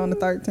 coming on the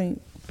 13th.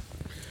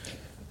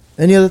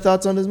 Any other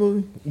thoughts on this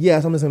movie?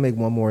 Yes, I'm just gonna make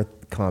one more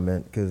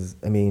comment because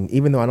I mean,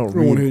 even though I don't I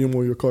don't want to read, hear any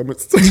more of your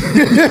comments.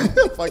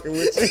 Fucking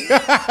with you.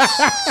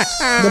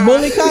 The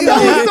bully comment.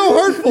 that was so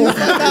hurtful.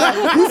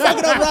 You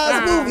fucking up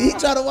Rod's movie. He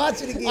trying to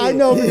watch it again. I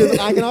know because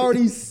I can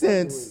already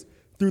sense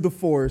through the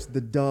force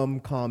the dumb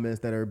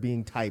comments that are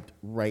being typed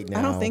right now.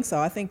 I don't think so.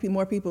 I think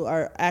more people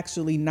are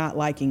actually not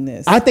liking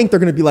this. I think they're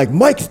going to be like,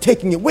 Mike's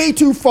taking it way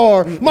too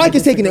far. Mike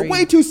is taking it disagree.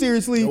 way too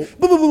seriously. Blah,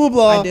 blah, blah, blah,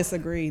 blah. I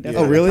disagree. That's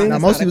Oh, not the really? kind- Now,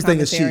 that's most not the people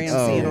think it's commentary cheats.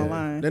 I'm seeing Oh.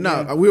 online. Then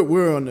no,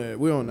 we're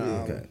on the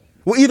Okay.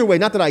 Well, either way,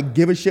 not that I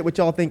give a shit what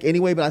y'all think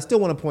anyway, but I still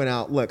want to point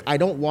out, look, I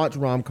don't watch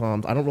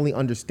rom-coms. I don't really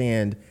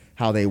understand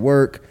how they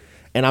work.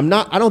 And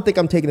I don't think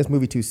I'm taking this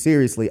movie too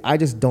seriously. I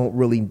just don't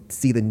really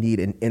see the need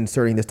in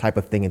inserting this type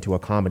of thing into a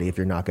comedy if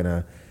you're not going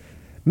to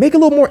make a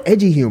little more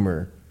edgy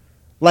humor.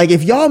 Like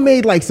if y'all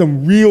made like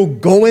some real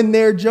go in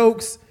there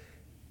jokes,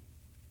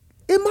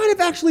 it might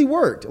have actually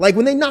worked. Like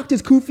when they knocked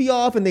his kufi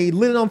off and they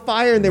lit it on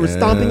fire and they were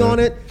stomping on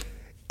it.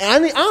 And I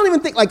mean, I don't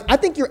even think I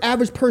think your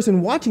average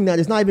person watching that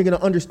is not even going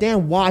to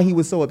understand why he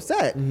was so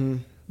upset.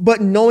 But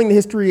knowing the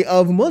history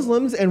of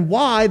Muslims and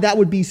why that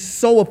would be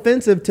so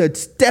offensive to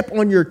step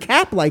on your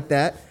cap like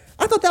that,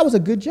 I thought that was a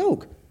good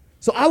joke.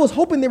 So I was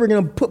hoping they were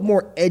going to put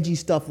more edgy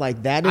stuff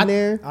like that in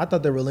there. I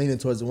thought they were leaning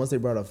towards it. Once they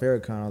brought up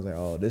Farrakhan, I was like,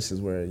 oh, this is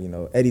where,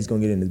 Eddie's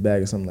going to get in his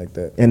bag or something like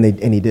that. And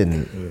he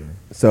didn't. Yeah.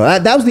 So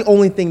that was the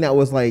only thing that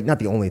was like, not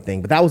the only thing,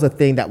 but that was a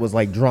thing that was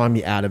like drawing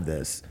me out of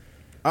this.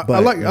 I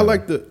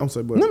like the. I'm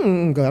sorry, but Go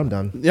ahead, I'm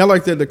done. yeah, I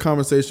like that the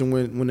conversation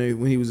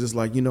when he was just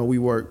like, we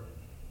work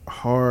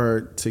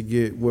hard to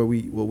get what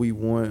we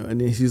want,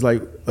 and then she's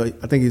like, I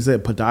think he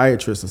said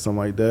podiatrist or something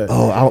like that.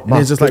 And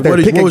it's just like, what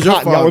was your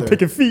father? Y'all were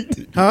picking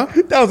feet. Huh?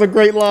 That was a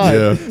great line.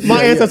 Yeah.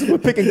 My ancestors were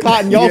picking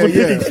cotton. Y'all were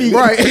picking feet.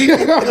 Right,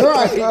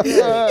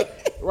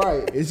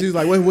 right. And she's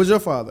like, what was your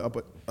father? A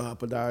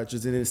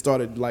podiatrist, and it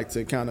started like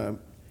to kind of,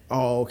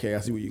 oh, okay, I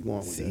see where you're going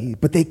with See,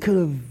 but they could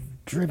have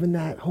driven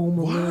that home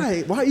a little.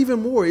 that. Why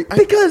even more?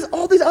 Because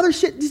all this other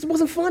shit just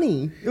wasn't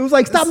funny. It was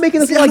like, stop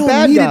making us See, look like I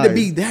bad don't need guys. it to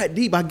be that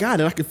deep. I got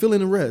it. I can fill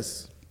in the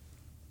rest.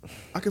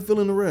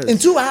 In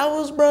 2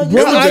 hours, bro?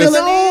 Bro, I feeling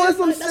know, it? that's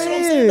what I'm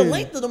saying. The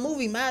length of the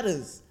movie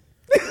matters.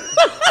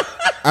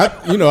 I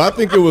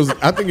think it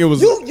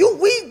was.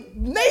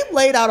 They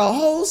laid out a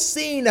whole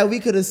scene that we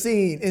could have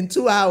seen in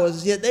 2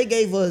 hours, yet they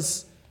gave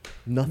us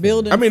Nothing.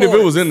 Building I mean, if it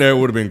forts. was in there, it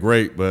would have been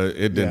great, but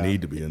it didn't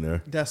need to be in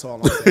there. That's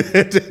all I'm saying.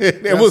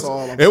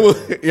 It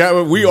was.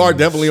 Yeah, we are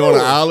definitely on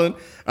an island.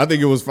 I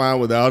think it was fine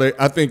without it.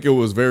 I think it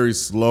was very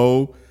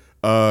slow.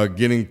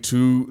 Getting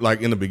to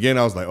like in the beginning,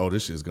 I was like, "Oh,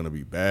 this shit's gonna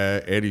be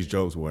bad." Eddie's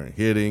jokes weren't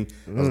hitting.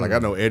 I was like, "I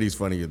know Eddie's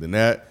funnier than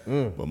that."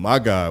 But my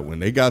God, when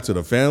they got to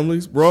the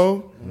families, bro,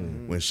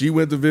 when she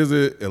went to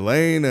visit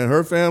Elaine and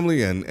her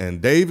family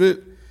and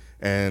David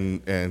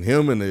and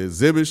him and the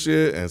exhibit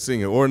shit and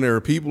seeing ordinary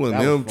people and That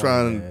was them fun,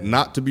 trying man.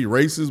 not to be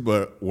racist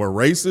but were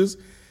racist,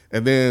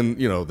 and then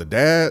the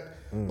dad.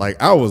 Like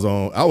I was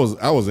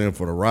in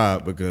for the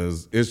ride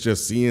because it's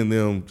just seeing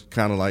them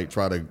kind of like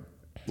try to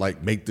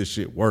like make this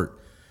shit work.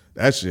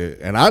 That shit,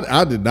 and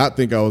I did not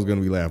think I was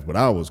gonna be laughing, but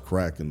I was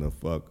cracking the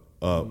fuck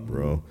up,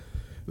 bro.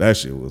 That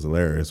shit was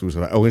hilarious. When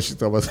she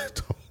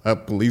talked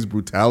about police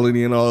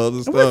brutality and all other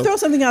I'm gonna stuff. throw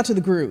something out to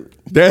the group.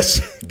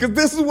 Because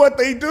this is what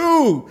they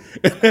do.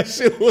 And that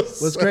shit was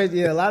What's crazy?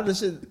 Yeah, a lot of the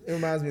shit, it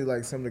reminds me of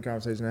like some of the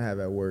conversations I have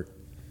at work.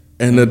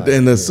 And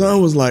the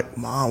son was like,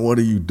 "Mom, what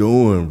are you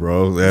doing,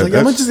 bro?" Like,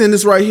 I'm just in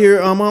this right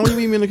here. Mom, you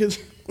meet me in the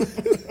kitchen.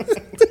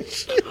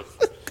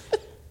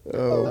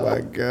 Oh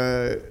my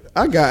god,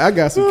 I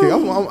got some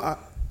kick.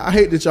 I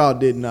hate that y'all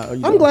did not.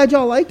 I'm glad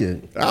y'all liked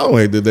it. I don't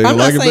hate that they I'm didn't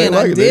not like it. They saying didn't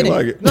like I it. They didn't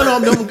didn't.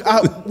 like it. No,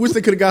 I wish they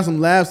could have got some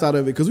laughs out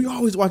of it because we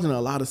always watching a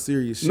lot of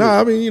serious shit.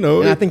 Nah, I mean, you know,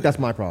 And I it, think that's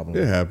my problem.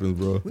 it happens,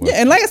 bro. Yeah,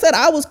 and like I said,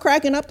 I was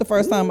cracking up the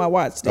first time I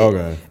watched it.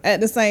 Okay.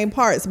 At the same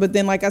parts, but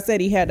then, like I said,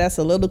 he had that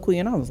soliloquy,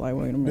 and I was like,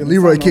 wait a minute. And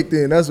Leroy something- kicked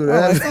in. That's what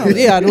I was like, happened.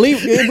 something- yeah,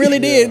 it really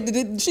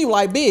did. She was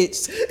like,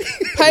 bitch,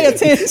 pay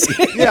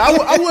attention. Yeah,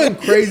 I wasn't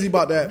crazy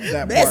about that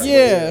part.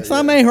 Yeah,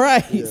 something ain't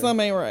right. Something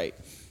ain't right.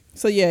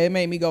 So yeah, it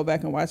made me go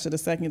back and watch it a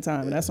second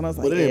time, and that's when I was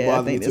But like, it didn't yeah, I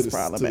bother me think to this the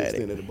problematic.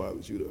 extent that it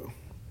bothers you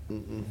though.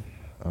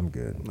 I'm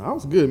good. No, I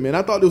was good, man.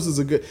 I thought this was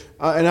a good.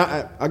 And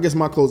I guess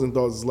my closing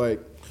thoughts is like,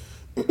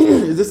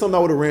 is this something I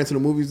would have ran to the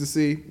movies to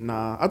see?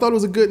 Nah, I thought it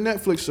was a good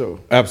Netflix show.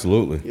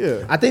 Absolutely.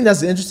 Yeah, I think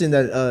that's interesting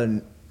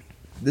that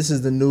this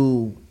is the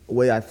new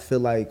way I feel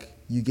like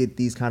you get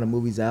these kind of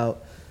movies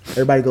out.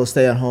 Everybody go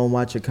stay at home,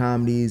 watch your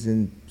comedies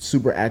and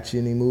super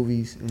action-y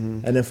movies.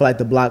 And then for like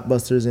the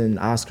blockbusters and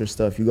Oscar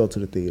stuff, you go to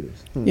the theaters.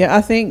 Yeah, I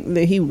think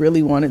that he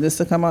really wanted this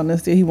to come out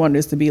this year. He wanted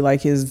this to be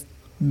like his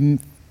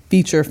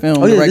feature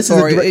film Oh, yeah, this is a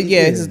directorial. direct- Yeah,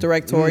 yeah. his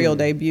directorial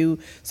debut.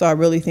 So I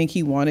really think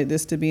he wanted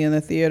this to be in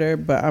the theater,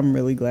 but I'm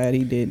really glad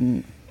he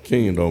didn't.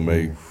 Kenyon don't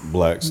make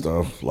black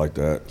stuff like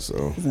that,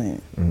 so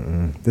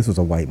This was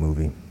a white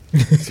movie.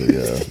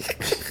 yeah.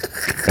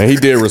 And he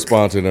did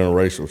respond to the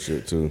interracial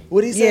shit too.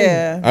 What he say?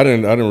 Yeah, I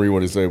didn't read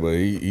what he said, but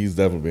he's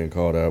definitely being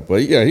called out.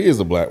 But yeah, he is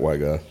a black white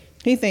guy.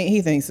 he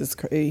thinks it's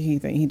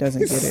he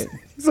doesn't get it.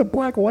 He's a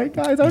black white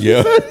guy.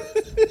 Yeah.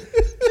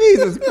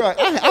 Jesus Christ.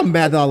 I'm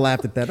mad that I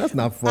laughed at that. That's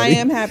not I funny.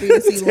 am happy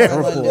to see Laura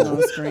Terrible. London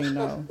on screen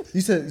though.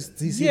 You said,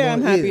 Yeah,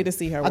 I'm happy to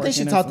see her I think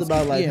she working talked as-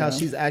 about like how yeah.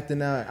 she's acting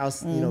now,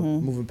 you know,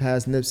 moving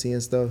past Nipsey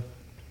and stuff.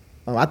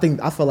 I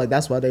felt like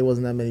that's why there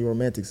wasn't that many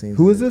romantic scenes.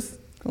 Who in is it. this?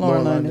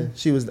 Laura London.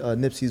 She was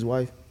Nipsey's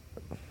wife.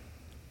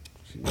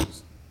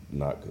 She's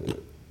not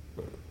good,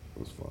 but it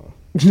was fine.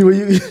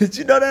 Did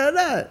you know that or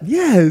not?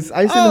 Yes,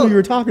 I used to know who you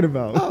were talking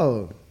about.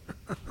 Oh,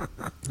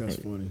 that's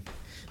funny.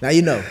 now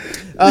you know.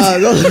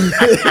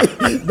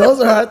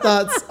 Those are our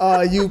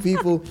thoughts, you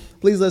people.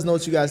 Please let us know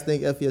what you guys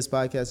think. FES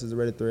Podcast is a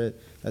Reddit thread.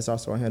 That's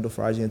also our handle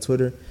for IG and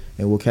Twitter.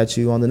 And we'll catch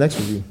you on the next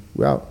review.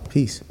 We're out.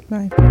 Peace.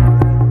 Bye.